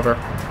 Fight's over.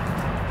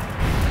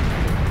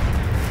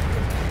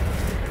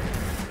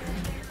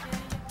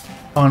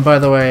 Oh, and by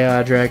the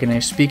way, Dragon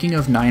Ace, speaking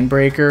of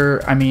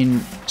Ninebreaker, I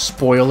mean,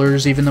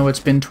 spoilers, even though it's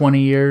been 20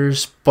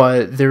 years,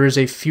 but there is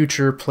a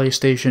future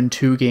PlayStation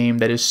 2 game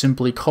that is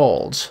simply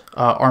called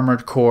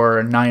Armored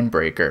Core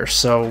Ninebreaker,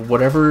 so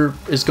whatever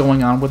is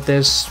going on with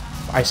this,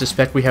 I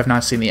suspect we have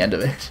not seen the end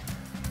of it.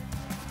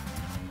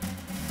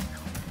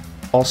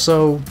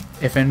 Also,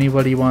 if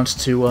anybody wants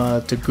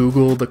to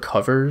Google the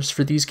covers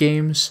for these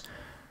games,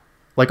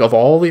 like, of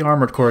all the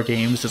Armored Core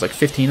games, there's like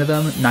 15 of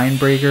them,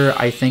 Ninebreaker,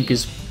 I think,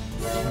 is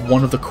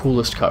one of the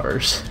coolest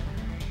covers.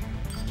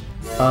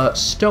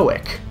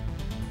 Stoic.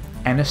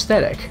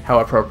 Anesthetic, how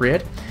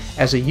appropriate.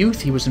 As a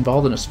youth, he was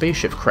involved in a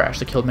spaceship crash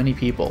that killed many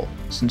people.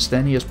 Since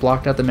then, he has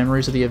blocked out the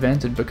memories of the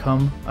event and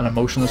become an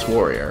emotionless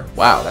warrior.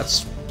 Wow,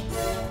 that's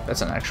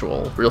an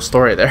actual, real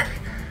story there.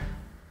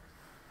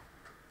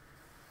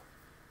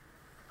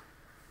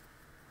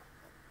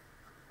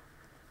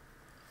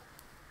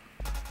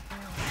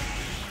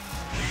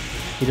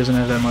 He doesn't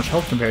have that much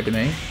health compared to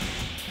me.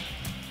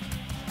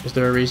 Is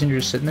there a reason you're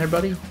just sitting there,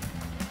 buddy?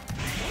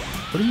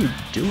 What are you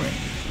doing?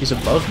 He's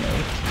above me.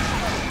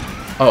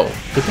 Oh,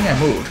 good thing I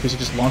moved, because he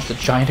just launched a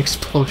giant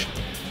explosion.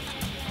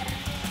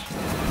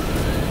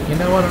 You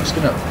know what, I'm just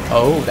gonna...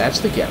 Oh,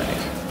 that's the gimmick.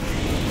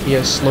 He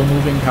has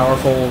slow-moving,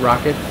 powerful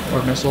rocket,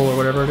 or missile, or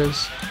whatever it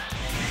is.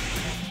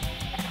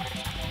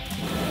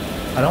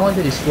 I don't like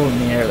that he's floating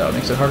in the air, though. It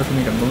makes it harder for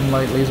me to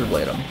moonlight laser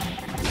blade him.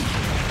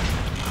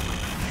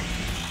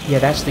 Yeah,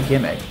 that's the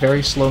gimmick.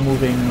 Very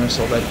slow-moving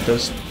missile that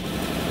does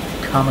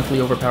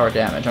comically overpowered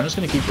damage. I'm just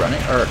gonna keep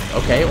running, or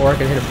okay, or I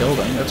could hit a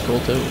building. That's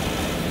cool too.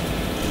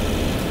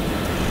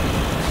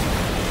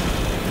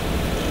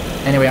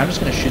 Anyway, I'm just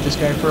gonna shoot this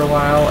guy for a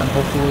while, and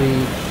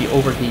hopefully the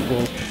overheat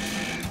will...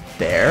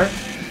 There?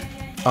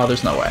 Oh,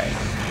 there's no way.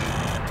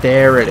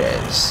 There it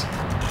is.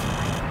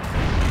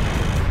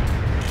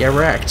 Get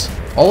wrecked.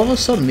 All of a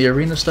sudden, the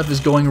arena stuff is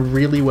going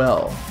really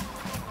well.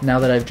 Now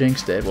that I've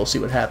jinxed it, we'll see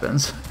what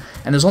happens.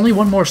 And there's only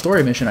one more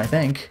story mission, I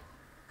think.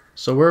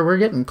 So we're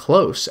getting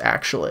close,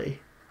 actually.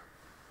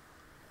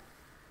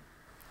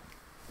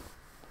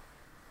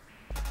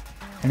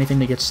 Anything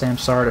to get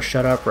Samsara to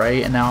shut up,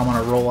 right? And now I'm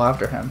gonna roll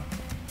after him.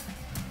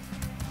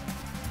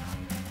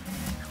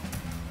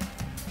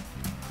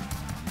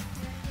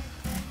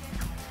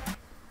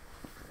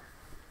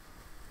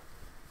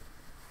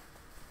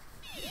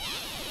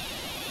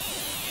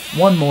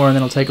 One more, and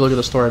then I'll take a look at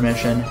the story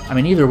mission. I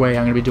mean, either way,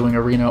 I'm gonna be doing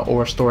arena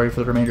or story for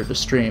the remainder of the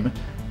stream.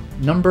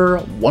 Number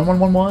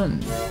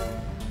 1111.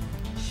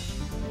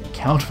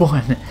 Count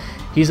 1.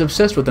 He's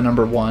obsessed with the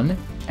number 1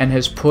 and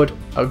has put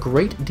a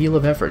great deal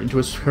of effort into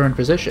his current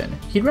position.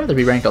 He'd rather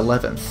be ranked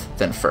 11th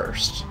than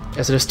 1st,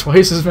 as it has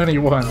twice as many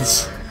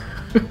ones.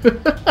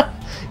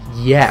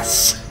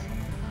 Yes!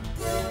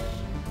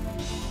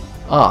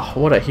 Ah,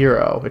 what a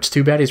hero. It's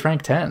too bad he's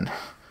ranked 10.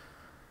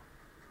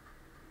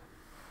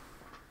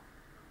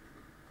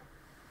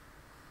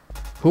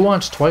 Who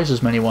wants twice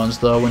as many ones,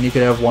 though, when you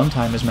could have 1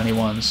 time as many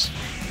ones?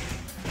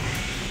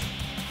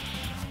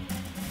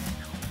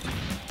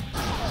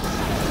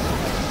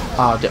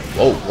 Ah,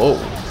 whoa, whoa.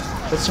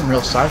 That's some real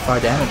sci-fi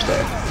damage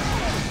there.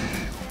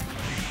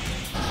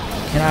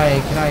 Can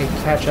I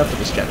catch up to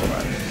this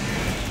gentleman?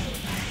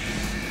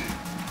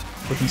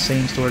 With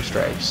insane sword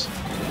strikes.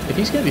 If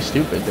he's gonna be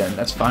stupid, then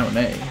that's fine with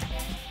me.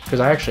 Because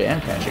I actually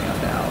am catching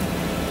up now.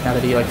 Now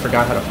that he, like,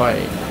 forgot how to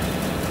fight.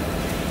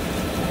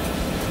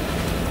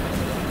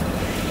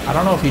 I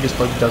don't know if he just,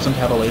 like, doesn't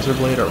have a laser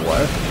blade or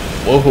what.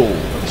 Whoa,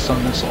 that's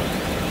some missile.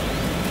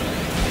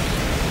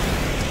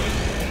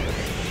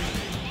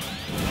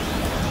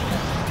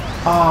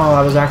 Oh,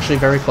 that was actually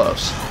very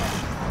close.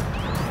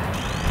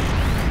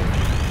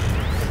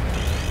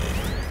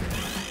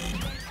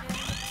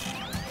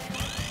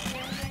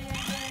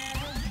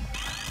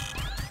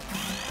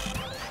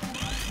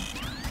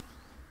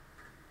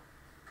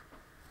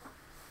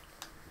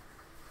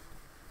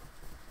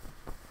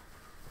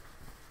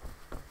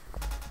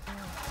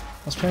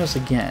 Let's try this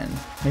again.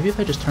 Maybe if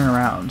I just turn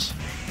around.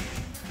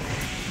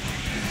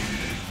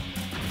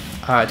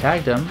 I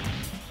tagged him.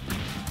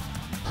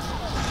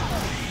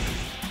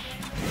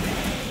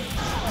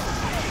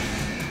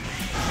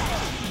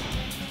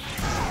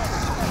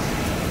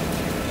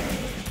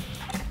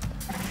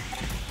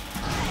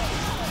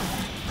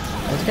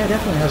 This guy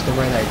definitely has the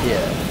right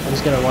idea. I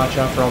just gotta watch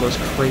out for all those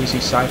crazy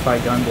sci-fi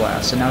gun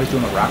blasts. And now he's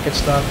doing the rocket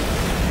stuff.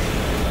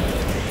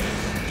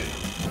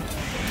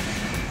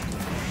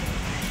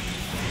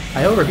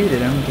 I overheated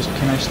him, just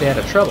can I stay out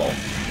of trouble?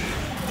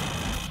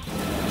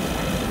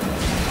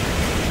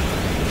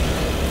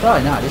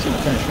 Probably not, he's gonna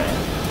finish me.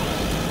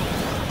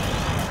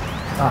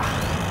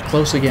 Ah,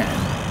 close again.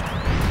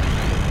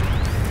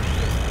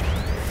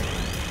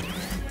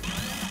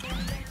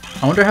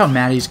 I wonder how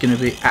mad he's gonna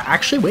be.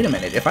 Actually, wait a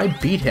minute, if I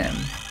beat him,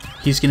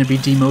 he's gonna be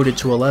demoted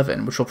to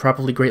 11, which will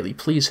probably greatly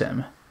please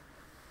him.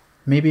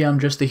 Maybe I'm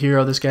just the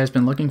hero this guy's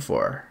been looking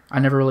for. I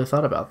never really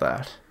thought about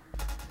that.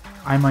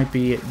 I might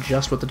be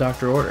just what the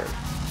doctor ordered.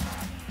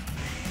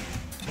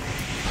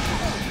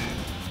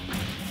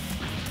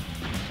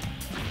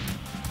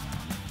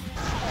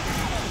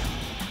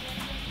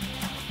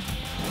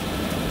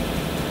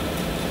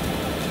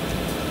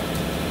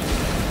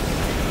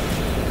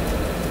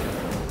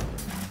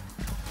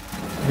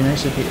 It'd be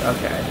nice if he...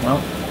 Okay, well,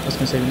 I was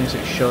gonna say it'd be nice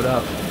if he showed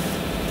up.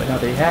 But now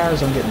that he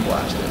has, I'm getting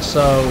blasted.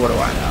 So, what do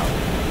I know?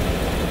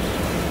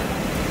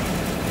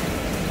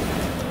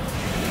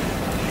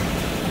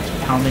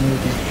 Pounding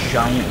with these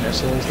giant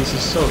missiles. This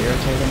is so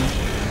irritating.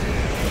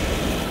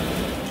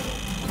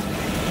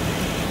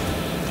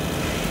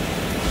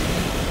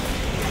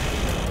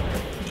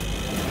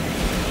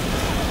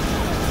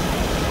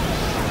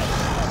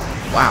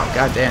 Wow,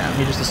 goddamn,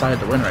 he just decided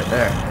to win right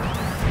there.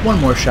 One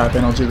more shot,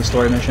 then I'll do the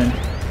story mission.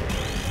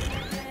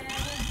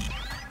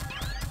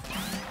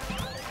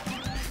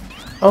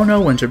 Oh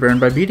no, Winterburn,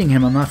 by beating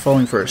him, I'm not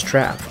falling for his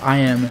trap. I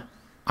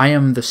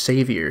am the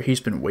savior he's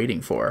been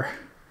waiting for.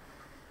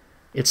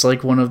 It's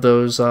like one of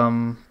those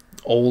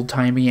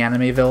old-timey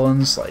anime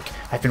villains. Like,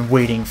 I've been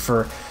waiting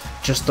for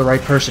just the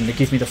right person to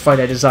give me the fight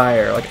I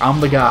desire. Like,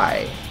 I'm the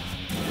guy.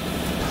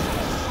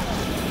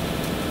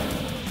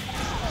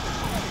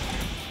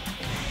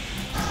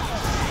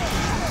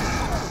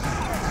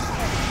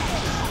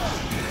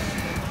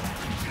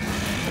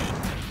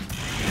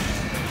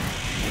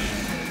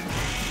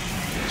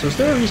 So is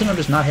there a reason I'm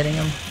just not hitting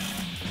him?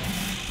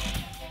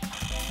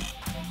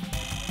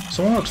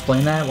 Someone will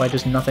explain that? Why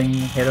just nothing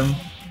hit him?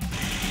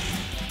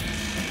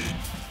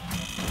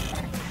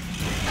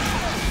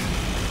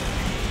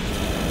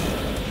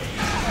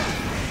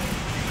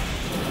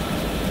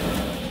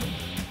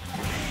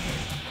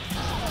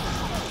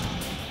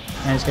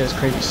 And he's got his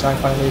crazy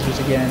sci-fi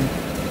lasers again.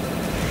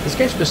 This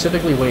guy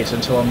specifically waits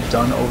until I'm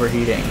done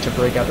overheating to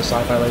break out the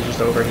sci-fi lasers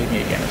to overheat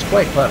me again. It's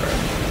quite clever.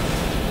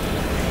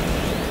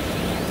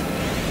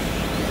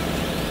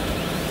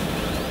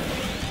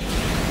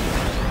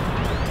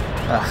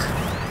 Ugh.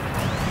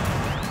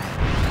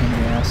 Pain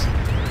in the ass.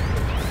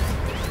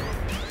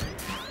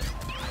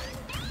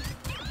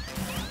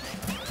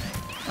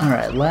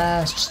 Alright,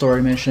 last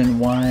story mission,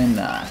 why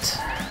not?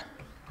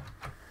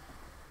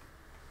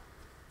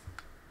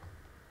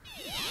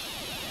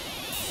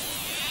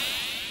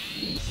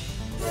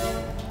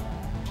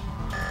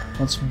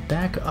 Let's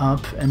back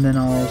up and then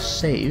I'll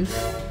save.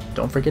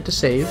 Don't forget to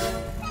save.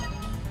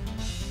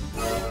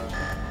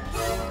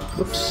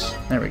 Whoops,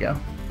 there we go.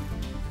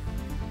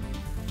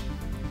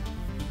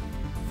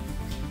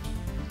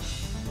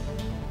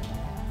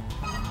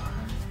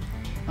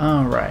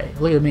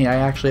 Alright, look at me, I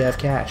actually have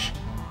cash.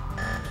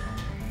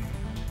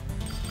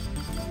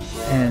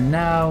 And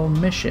now,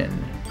 mission.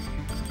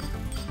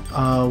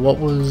 What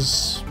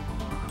was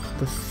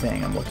the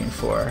thing I'm looking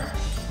for?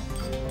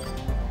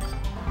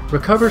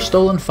 Recover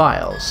stolen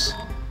files.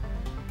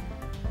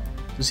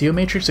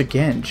 Geomatrix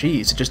again,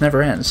 jeez, it just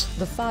never ends.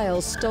 The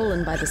files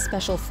stolen by the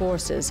Special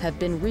Forces have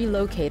been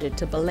relocated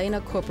to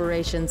Balena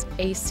Corporation's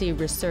AC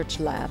Research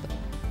Lab.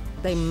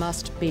 They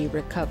must be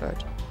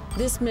recovered.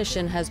 This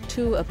mission has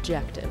two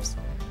objectives: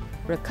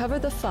 recover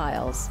the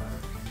files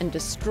and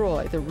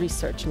destroy the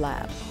research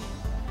lab.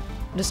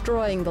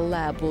 Destroying the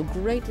lab will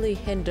greatly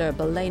hinder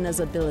Balena's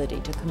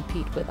ability to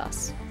compete with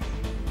us.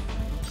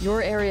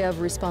 Your area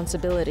of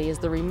responsibility is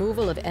the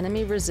removal of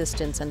enemy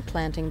resistance and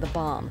planting the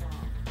bomb.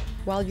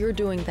 While you're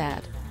doing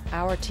that,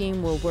 our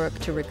team will work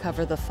to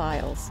recover the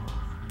files.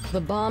 The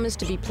bomb is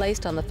to be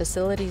placed on the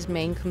facility's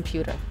main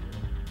computer.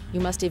 You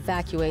must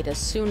evacuate as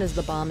soon as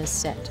the bomb is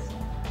set.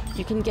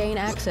 You can gain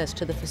access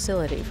to the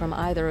facility from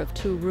either of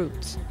 2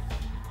 routes.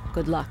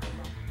 Good luck.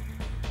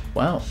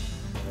 Wow.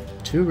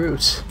 2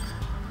 routes.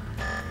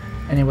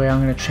 Anyway, I'm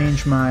gonna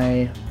change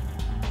my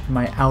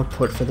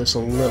output for this a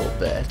little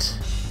bit.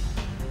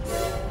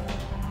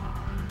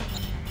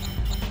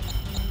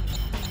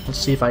 Let's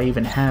see if I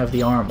even have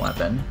the arm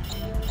weapon.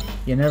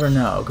 You never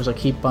know, because I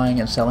keep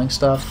buying and selling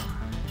stuff.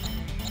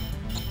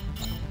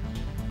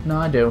 No,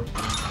 I do.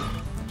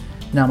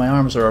 Now my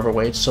arms are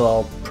overweight, so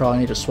I'll probably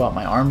need to swap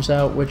my arms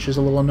out, which is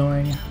a little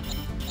annoying.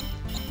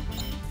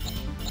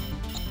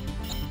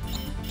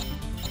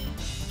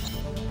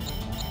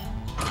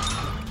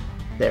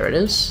 There it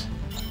is.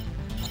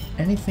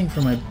 Anything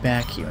for my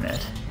back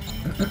unit?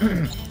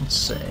 Let's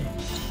see.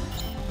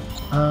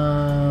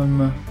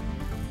 Yeah,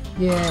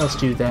 let's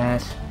do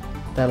that.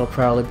 That'll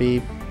probably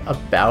be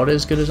about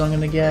as good as I'm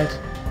gonna get.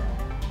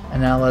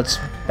 And now let's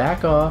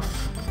back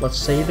off, let's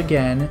save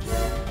again,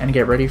 and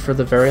get ready for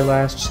the very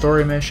last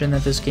story mission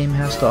that this game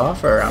has to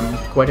offer. I'm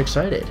quite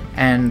excited.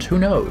 And who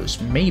knows,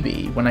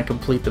 maybe when I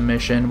complete the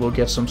mission, we'll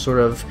get some sort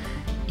of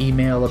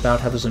email about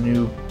how there's a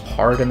new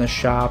part in the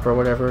shop or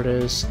whatever it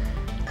is.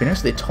 To be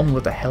honest, they told me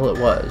what the hell it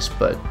was,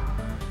 but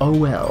oh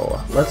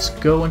well. Let's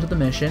go into the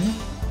mission.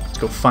 Let's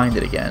go find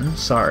it again,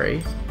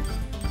 sorry.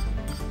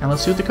 And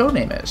let's see what the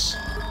codename is.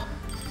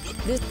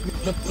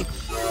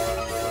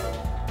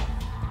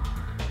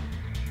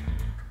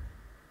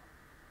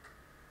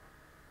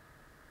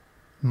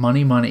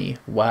 Money, money.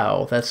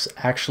 Wow, that's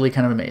actually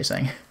kind of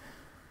amazing.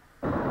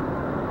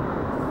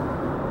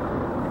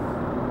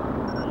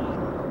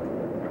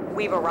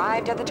 We've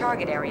arrived at the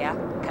target area,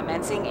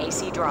 commencing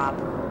AC drop.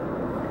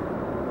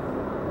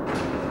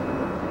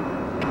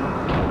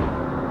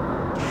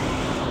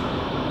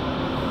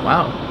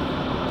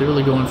 Wow, they're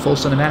really going full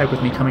cinematic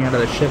with me coming out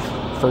of the ship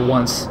for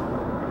once.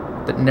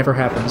 That never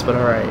happens, but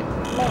alright.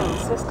 Main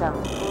system,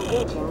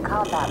 engaging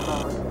combat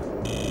mode.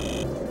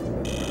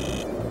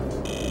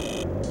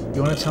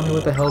 You want to tell me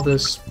what the hell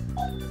this,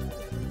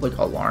 like,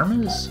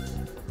 alarm is?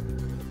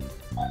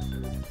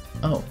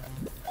 Oh.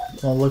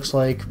 Well, it looks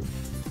like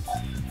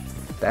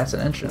that's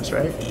an entrance,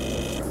 right?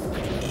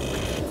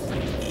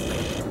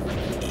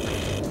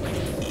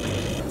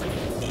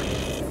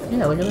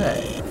 Yeah, look at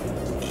that.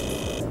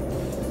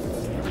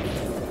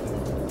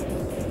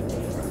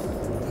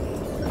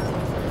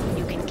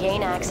 You can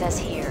gain access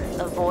here.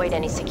 Avoid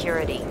any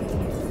security.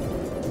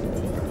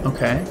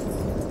 Okay.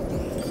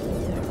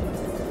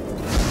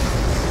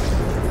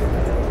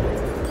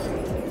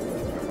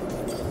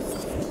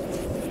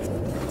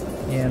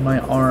 Yeah, my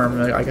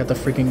arm, I got the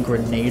freaking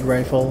grenade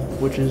rifle,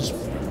 which is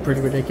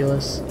pretty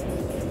ridiculous.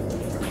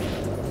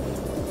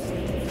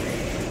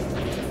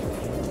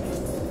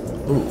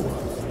 Ooh.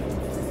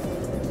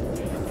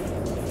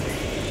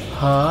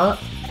 Huh?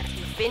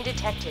 You've been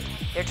detected.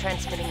 They're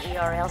transmitting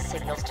ERL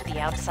signals to the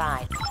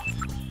outside.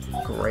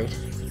 Great.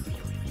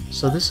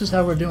 So this is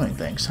how we're doing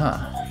things,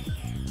 huh?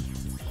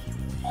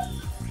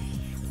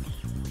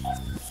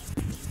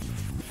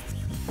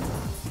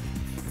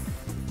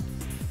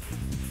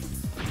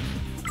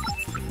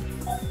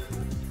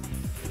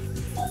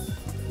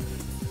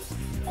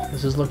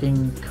 This is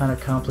looking kind of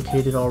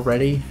complicated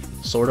already,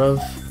 sort of.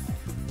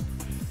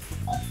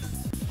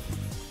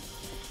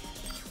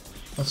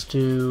 Let's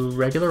do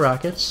regular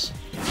rockets.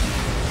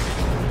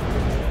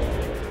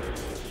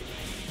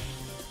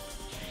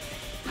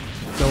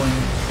 Going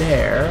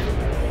there.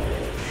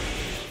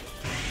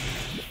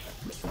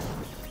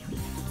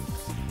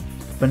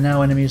 But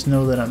now enemies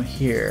know that I'm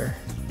here.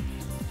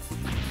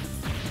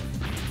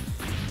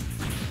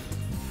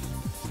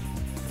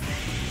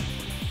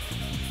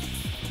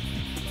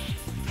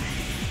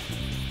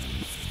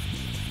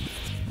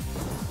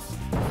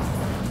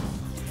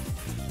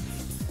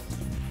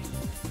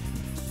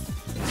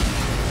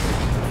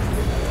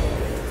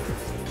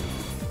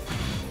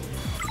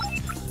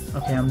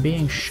 Okay, I'm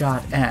being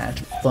shot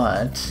at,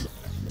 but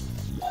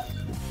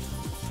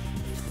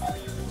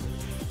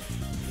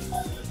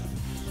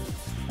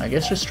I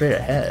guess just straight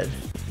ahead.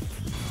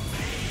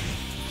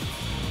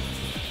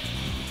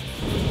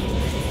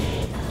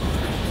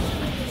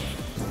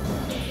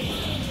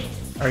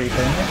 Are you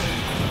kidding me?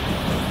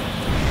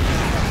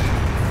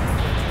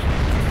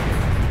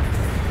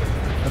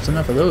 That's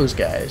enough of those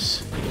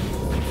guys.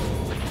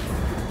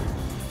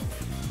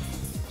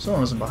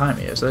 Someone wasn't behind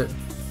me, is it?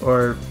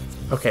 Or,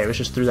 okay, it was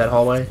just through that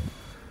hallway.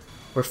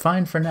 We're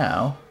fine for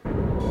now.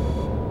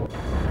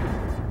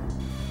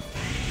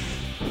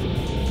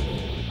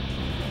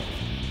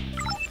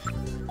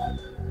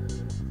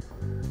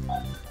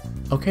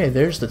 Okay,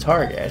 there's the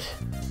target.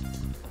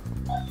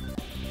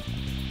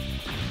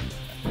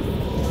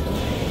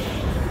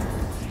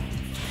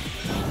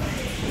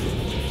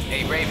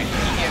 Hey, Raven,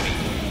 can you hear me?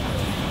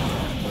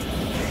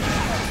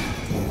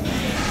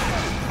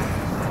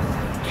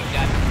 We've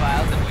got the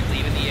files and we're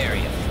leaving the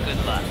area.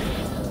 Good luck.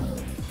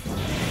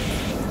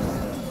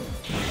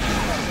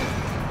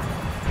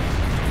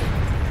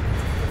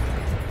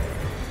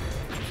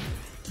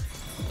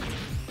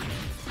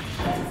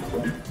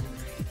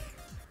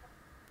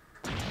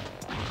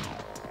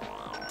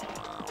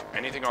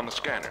 Anything working on the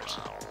scanners.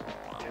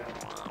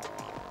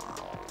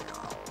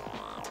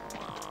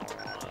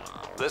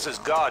 This is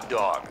Guard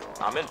Dog.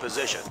 I'm in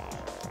position.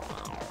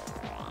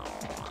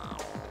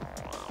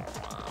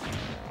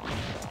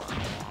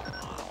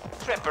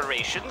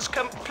 Preparations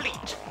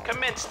complete.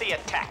 Commence the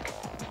attack.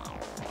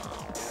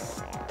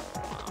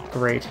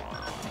 Great.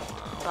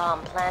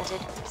 Bomb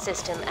planted,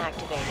 system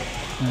activated.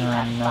 You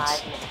have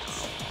nuts. 5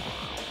 minutes.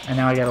 And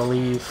now I gotta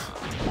leave.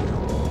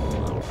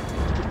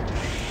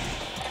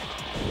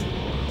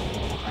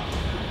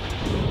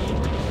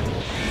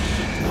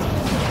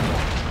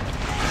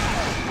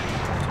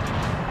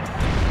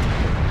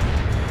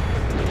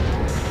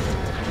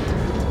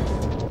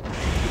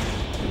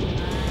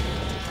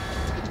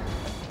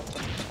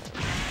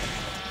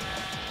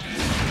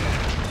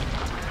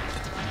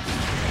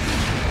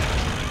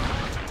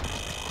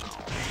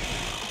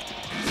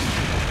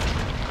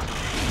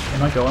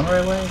 Am I going the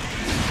right way?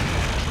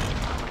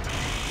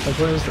 Like,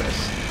 what is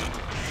this?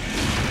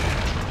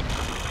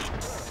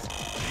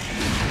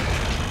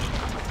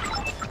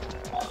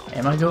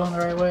 Am I going the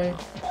right way?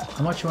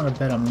 How much you want to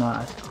bet I'm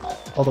not?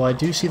 Although I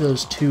do see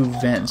those 2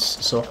 vents,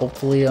 so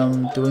hopefully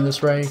I'm doing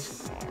this right.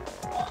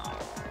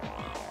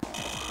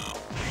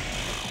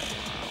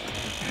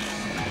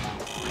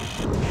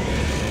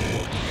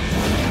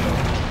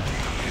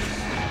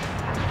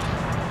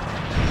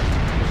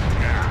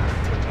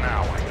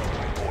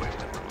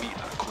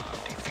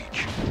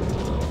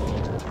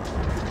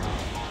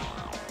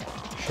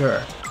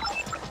 Sure.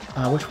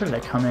 Which way did I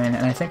come in?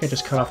 And I think I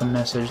just cut off a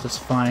message. That's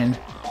fine.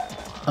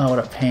 Oh, what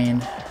a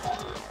pain.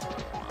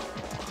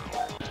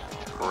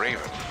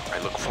 Raven, I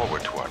look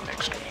forward to our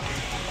next meeting.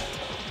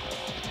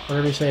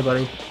 Whatever you say,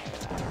 buddy.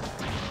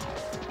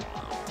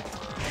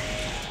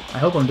 I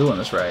hope I'm doing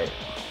this right.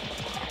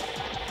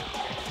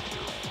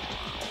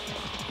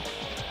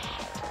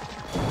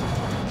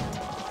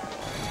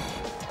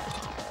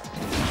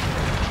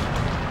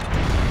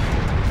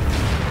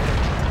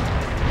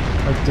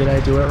 Like, did I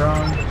do it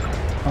wrong?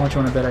 How much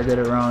you want to bet I did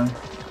it wrong?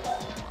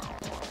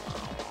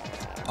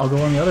 I'll go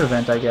on the other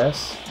vent, I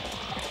guess.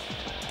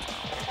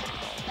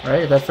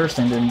 Right? If that first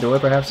thing didn't do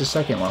it, perhaps the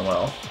second one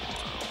will.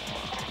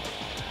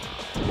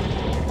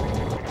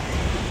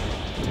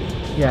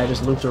 Yeah, I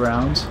just looped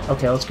around.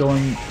 Okay, let's go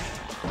in...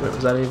 Wait,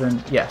 was that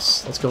even...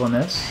 Yes, let's go in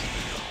this.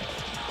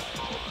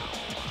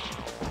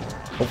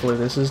 Hopefully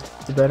this is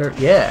the better...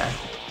 Yeah!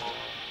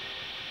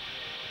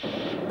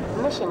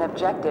 Mission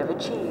objective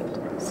achieved.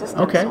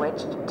 System Okay.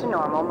 switched to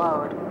normal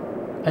mode.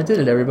 I did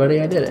it,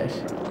 everybody. I did it.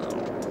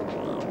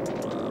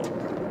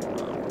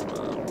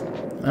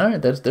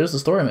 Alright, there's the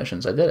story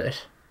missions. I did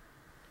it.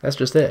 That's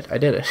just it. I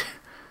did it.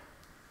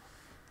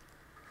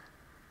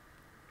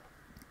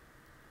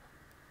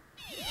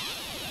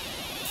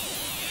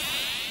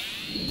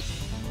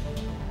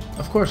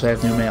 Of course I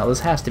have new mail.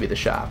 This has to be the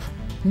shop.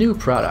 New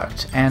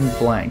product. And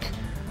blank.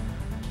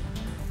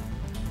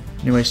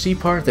 New IC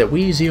part that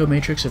we, Zeo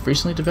Matrix, have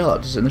recently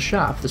developed is in the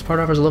shop. This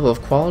part offers a level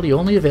of quality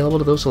only available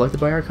to those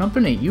selected by our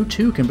company. You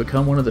too can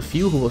become one of the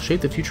few who will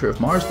shape the future of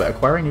Mars by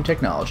acquiring new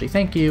technology.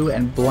 Thank you,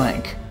 and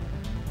blank.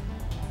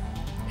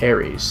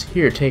 Ares,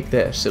 here, take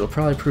this. It'll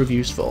probably prove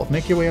useful.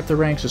 Make your way up the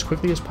ranks as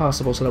quickly as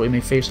possible so that we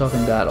may face off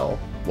in battle.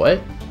 What?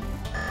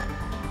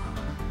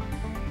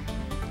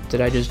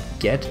 Did I just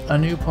get a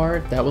new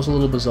part? That was a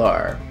little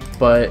bizarre.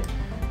 But,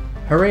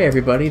 hooray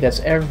everybody,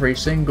 that's every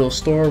single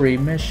story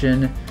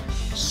mission.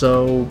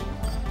 So,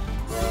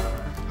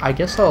 I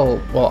guess I'll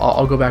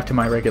go back to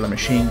my regular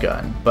machine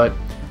gun, but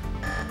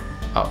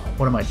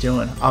what am I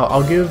doing?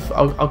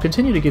 I'll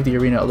continue to give the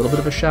arena a little bit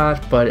of a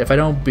shot, but if I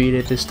don't beat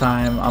it this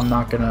time, I'm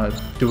not gonna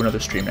do another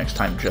stream next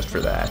time just for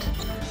that.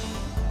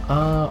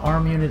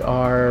 Arm unit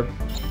R,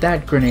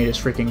 that grenade is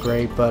freaking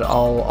great, but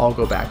I'll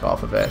go back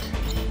off of it.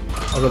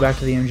 I'll go back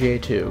to the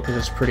MGA2 because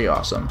it's pretty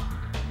awesome.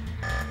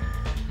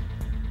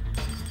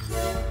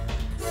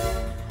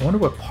 I wonder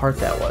what part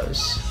that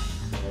was.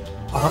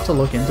 I'll have to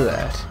look into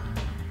that.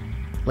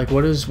 Like,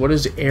 what does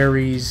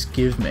Ares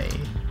give me?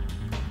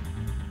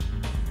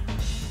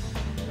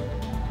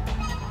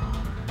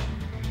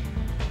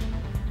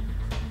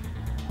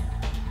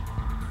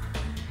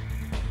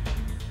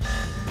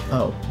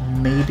 Oh,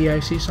 maybe I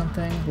see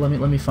something? Let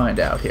me find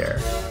out here.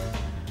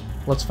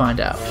 Let's find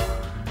out.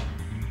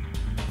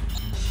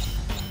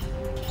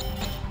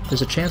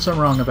 There's a chance I'm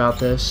wrong about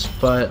this,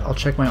 but I'll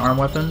check my arm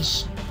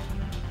weapons.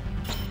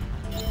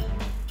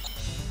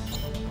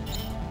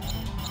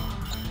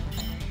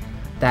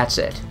 That's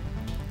it.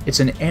 It's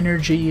an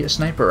energy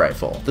sniper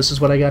rifle. This is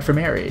what I got from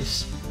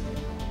Ares.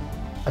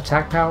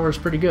 Attack power is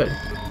pretty good.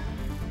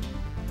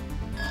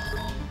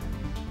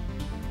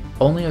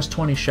 Only has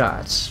 20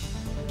 shots,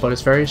 but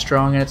it's very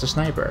strong and it's a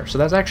sniper, so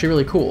that's actually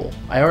really cool.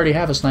 I already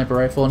have a sniper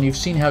rifle, and you've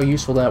seen how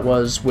useful that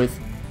was with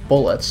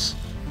bullets.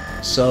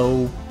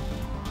 So,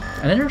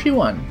 an energy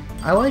one.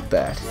 I like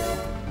that.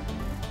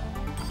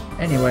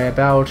 Anyway,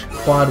 about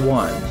Quad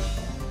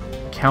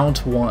 1.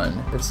 Count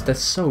 1.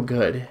 That's so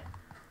good.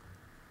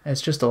 It's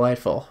just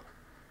delightful.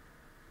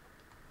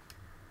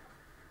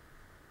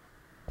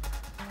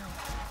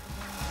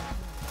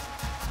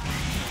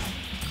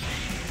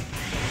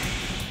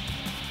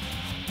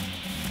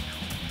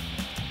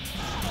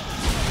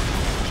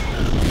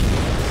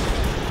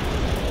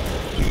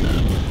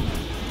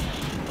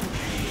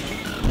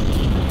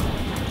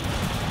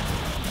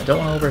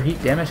 don't want to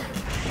overheat, damn it.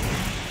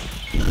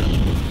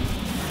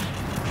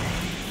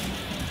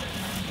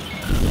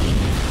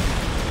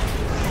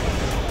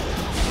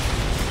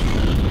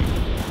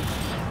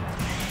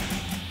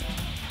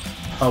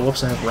 Oh,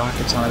 whoops, I have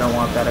rockets on. I don't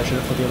want that. I should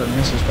have put the other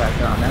missiles back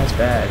on. That's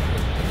bad.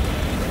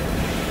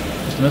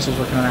 Because the missiles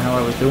were kind of how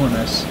I was doing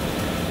this.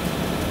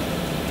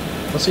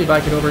 Let's see if I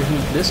could overheat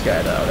this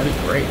guy, though. That'd be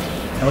great.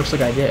 It looks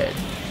like I did.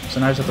 So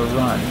now I just have to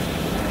run.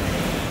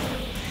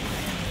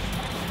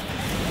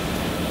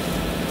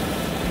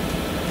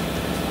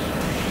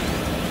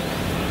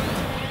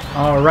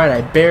 Alright,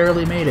 I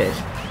barely made it.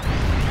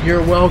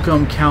 You're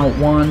welcome, Count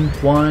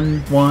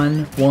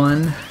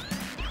 11111.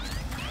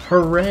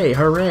 Hooray,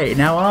 hooray.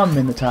 Now I'm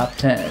in the top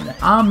 10.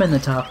 I'm in the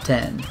top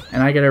 10.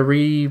 And I gotta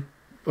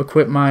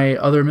re-equip my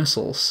other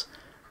missiles.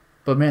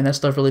 But man, that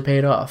stuff really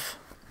paid off.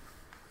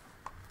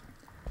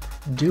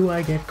 Do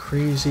I get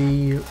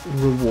crazy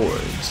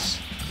rewards?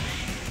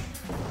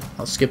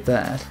 I'll skip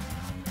that.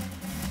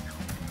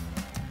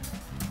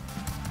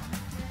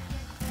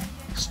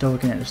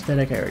 Stoic and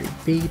anesthetic I already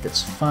beat,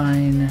 that's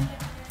fine.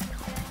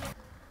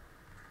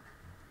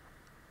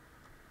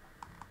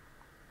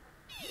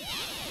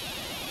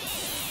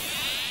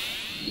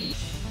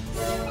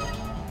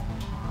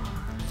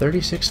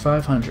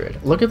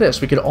 $36,500. Look at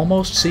this, we could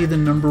almost see the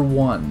number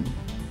 1.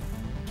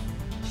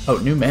 Oh,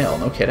 new mail,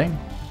 no kidding.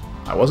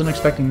 I wasn't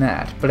expecting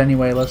that. But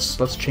anyway,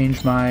 let's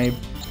change my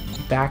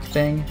back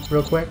thing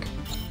real quick.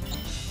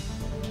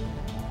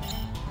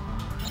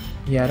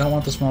 Yeah, I don't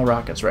want the small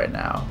rockets right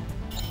now.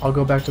 I'll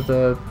go back to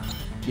the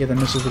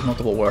missiles with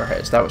multiple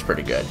warheads. That was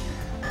pretty good.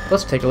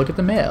 Let's take a look at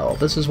the mail.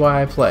 This is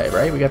why I play,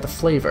 right? We got the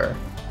flavor.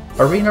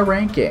 Arena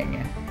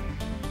ranking.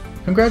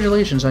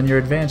 Congratulations on your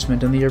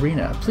advancement in the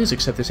arena. Please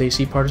accept this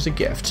AC part as a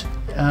gift.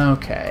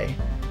 Okay.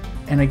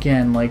 And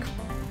again, like,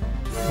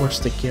 what's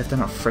the gift? I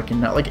don't freaking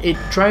know. Like, it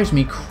drives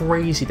me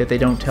crazy that they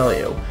don't tell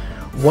you.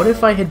 What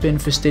if I had been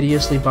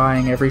fastidiously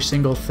buying every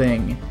single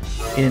thing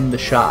in the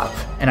shop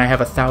and I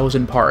have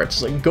 1,000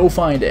 parts? Like, go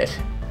find it.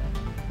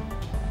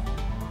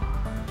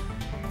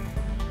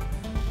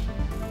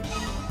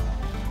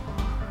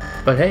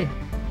 But hey,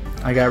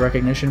 I got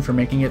recognition for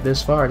making it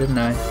this far, didn't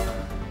I?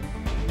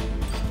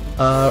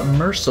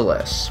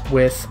 Merciless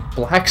with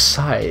Black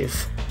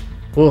Scythe.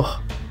 Ugh,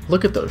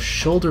 look at those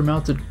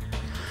shoulder-mounted.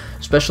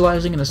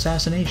 Specializing in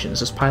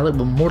assassinations, this pilot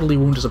will mortally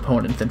wound his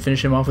opponent, then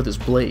finish him off with his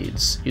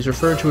blades. He's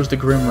referred to as the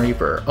Grim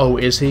Reaper. Oh,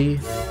 is he?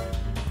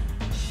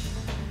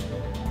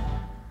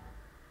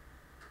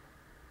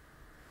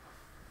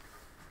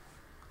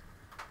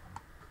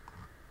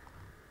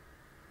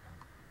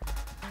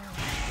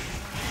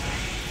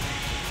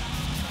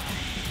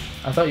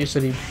 I thought you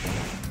said he...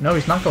 No,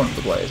 he's not going for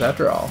the blades,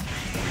 after all.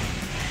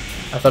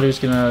 I thought he was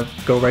gonna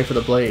go right for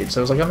the blades.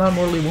 I was like, I'm not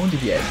mortally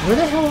wounded yet. Where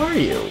the hell are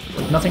you?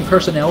 Like, nothing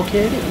personnel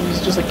kid?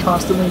 He's just like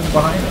constantly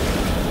behind me.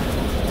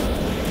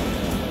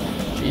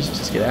 Jesus,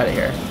 just get out of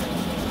here.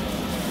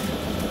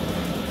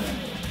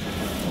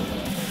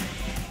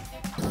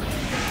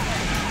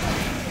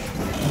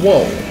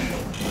 Whoa.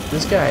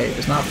 This guy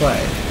does not play.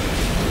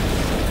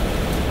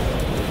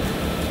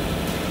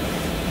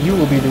 You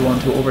will be the one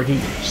to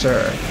overheat,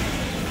 sir.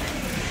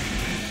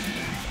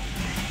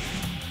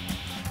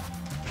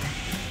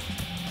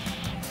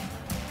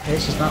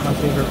 This is not my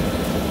favorite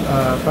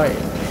fight.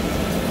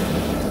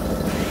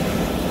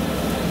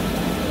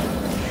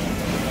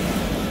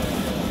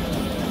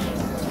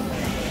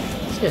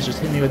 This guy's just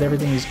hitting me with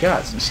everything he's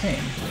got. It's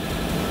insane.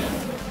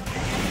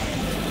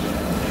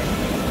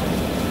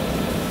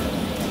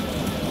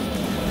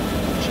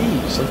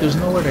 Jeez, like there's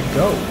nowhere to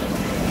go.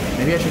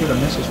 Maybe I should go to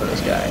missiles for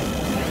this guy.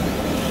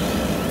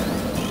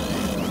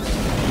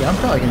 Yeah, I'm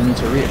probably going to need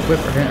to re-equip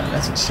for him.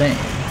 That's insane.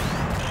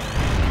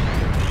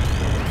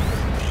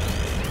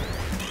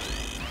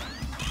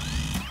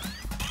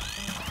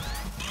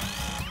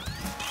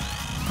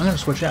 I'm gonna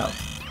switch out.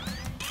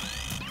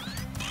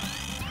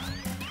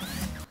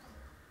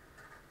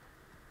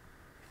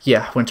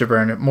 Yeah,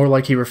 Winterburn. More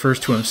like he refers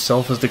to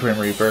himself as the Grim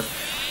Reaper.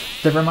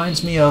 That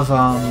reminds me of,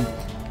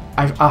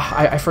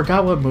 I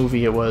forgot what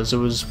movie it was. It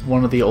was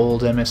one of the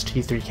old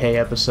MST3K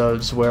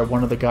episodes where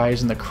one of the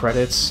guys in the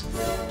credits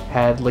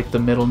had, like, the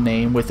middle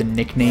name with the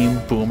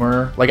nickname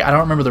Boomer. Like, I don't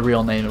remember the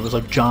real name. It was,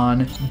 like,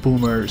 John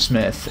Boomer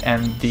Smith,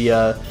 and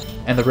the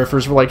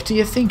riffers were like, do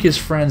you think his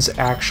friends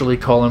actually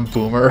call him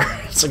Boomer?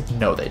 It's like,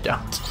 no, they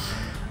don't.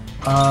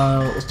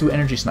 Let's do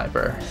Energy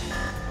Sniper.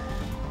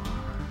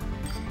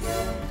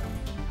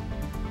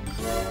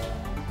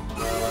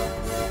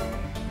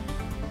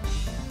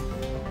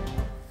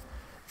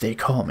 They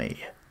call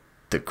me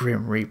the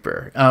Grim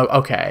Reaper. Oh,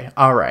 okay.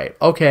 Alright.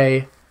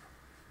 Okay.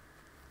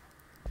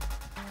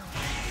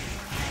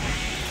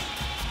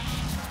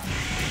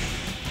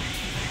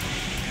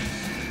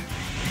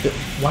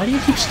 Why do you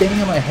keep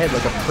standing on my head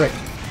like a prick?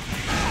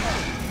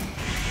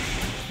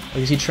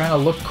 Like, is he trying to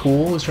look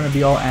cool? He's trying to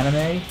be all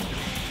anime?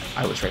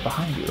 I was right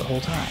behind you the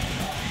whole time.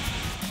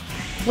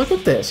 Look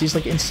at this. He's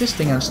like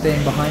insisting on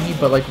staying behind me,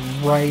 but like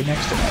right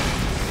next to me.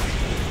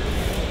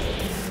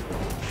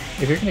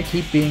 If you're gonna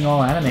keep being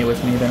all anime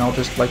with me, then I'll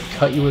just, like,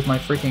 cut you with my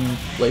freaking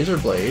laser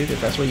blade, if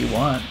that's what you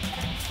want.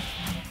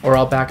 Or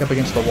I'll back up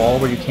against the wall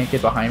where you can't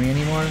get behind me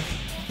anymore.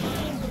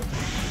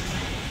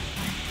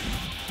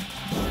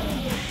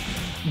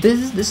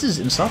 This is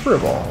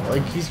insufferable.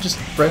 Like, he's just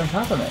right on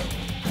top of me.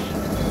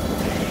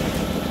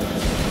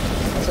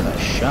 That's a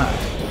nice shot.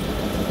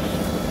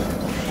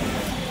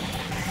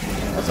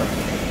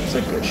 That's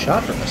a good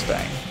shot from this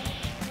thing.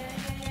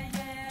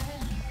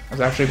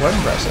 That's actually quite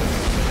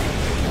impressive.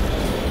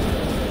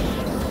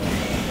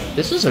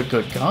 This is a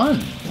good gun.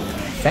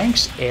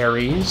 Thanks,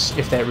 Ares,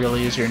 if that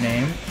really is your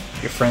name.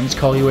 Your friends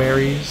call you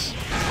Ares.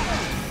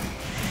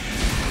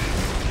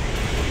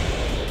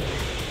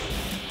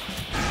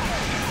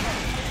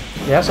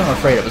 Yeah, that's what I'm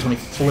afraid of, is when he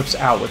flips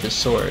out with his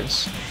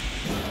swords.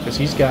 Because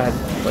he's got,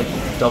 like,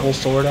 double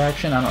sword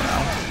action, I don't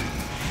know.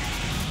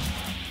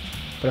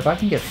 But if I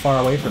can get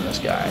far away from this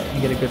guy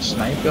and get a good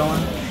snipe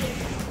going...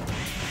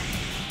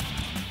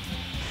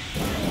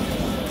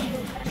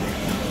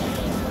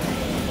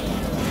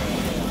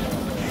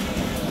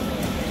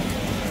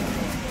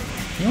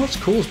 You know what's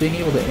cool is being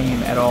able to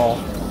aim at all.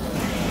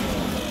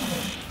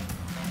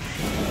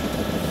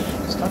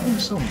 Stop being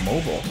so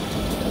mobile,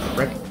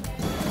 prick.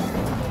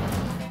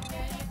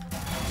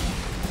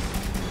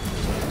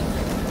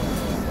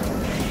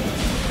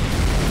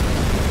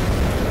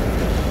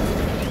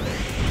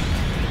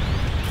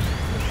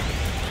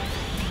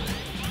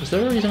 Is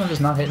there a reason I'm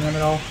just not hitting them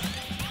at all?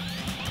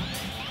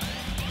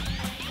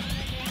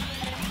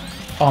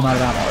 Oh, I'm out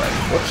of ammo already.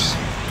 Whoops.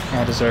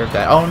 I deserved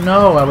that. Oh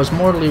no, I was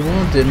mortally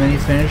wounded and then he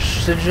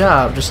finished the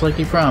job, just like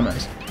he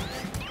promised.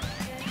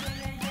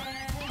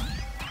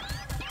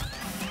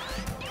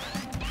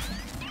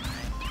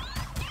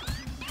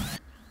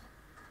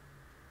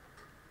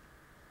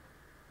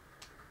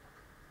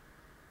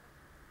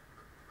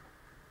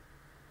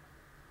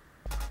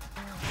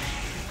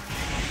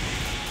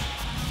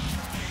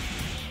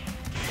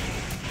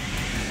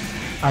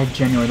 I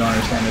genuinely don't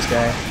understand this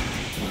guy.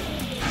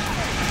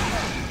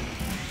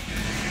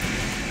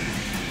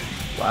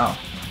 Wow,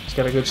 he's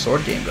got a good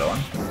sword game going.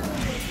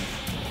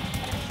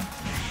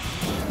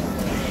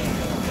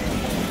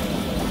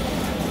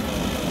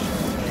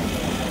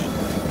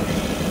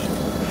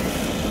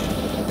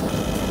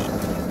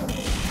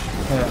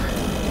 Yeah.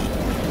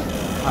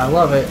 I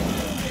love it.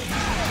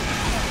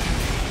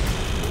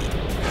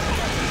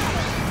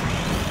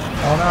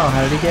 Oh no,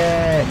 how did he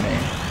get me?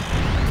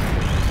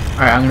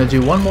 Alright, I'm gonna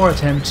do one more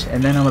attempt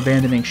and then I'm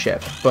abandoning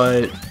ship,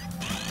 but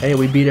hey,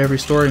 we beat every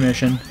story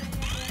mission.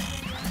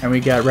 And we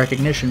got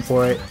recognition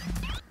for it.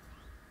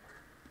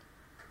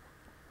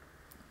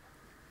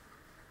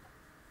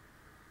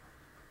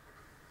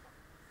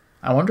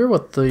 I wonder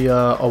what the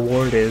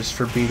award is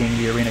for beating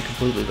the arena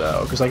completely,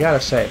 though, because I gotta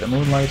say, the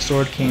Moonlight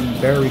Sword came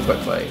very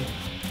quickly.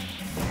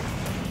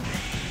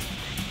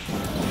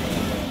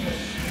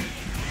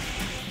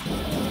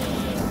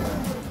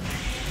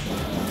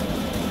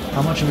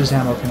 How much of his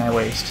ammo can I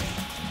waste?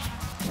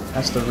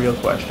 That's the real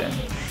question.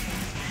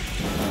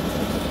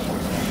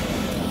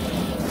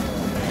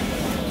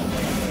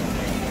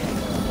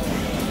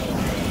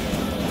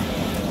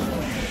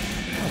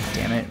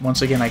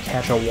 Once again, I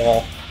catch a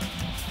wall.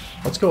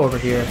 Let's go over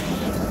here.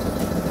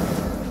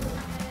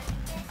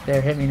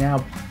 There, hit me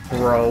now,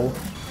 bro.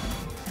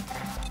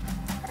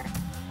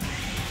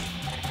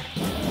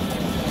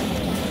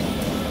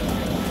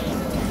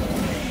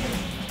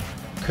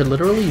 Could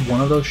literally one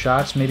of those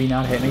shots maybe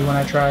not hit me when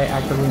I try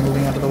actively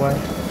moving out of the way?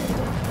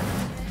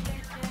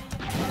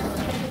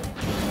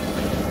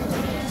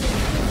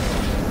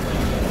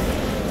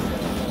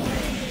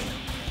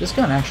 This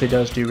gun actually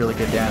does do really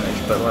good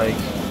damage, but like...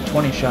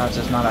 20 shots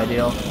is not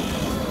ideal.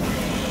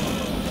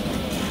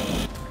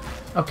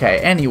 Okay,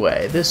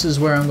 anyway, this is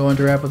where I'm going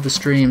to wrap up the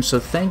stream, so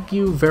thank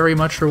you very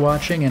much for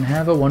watching and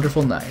have a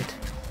wonderful night.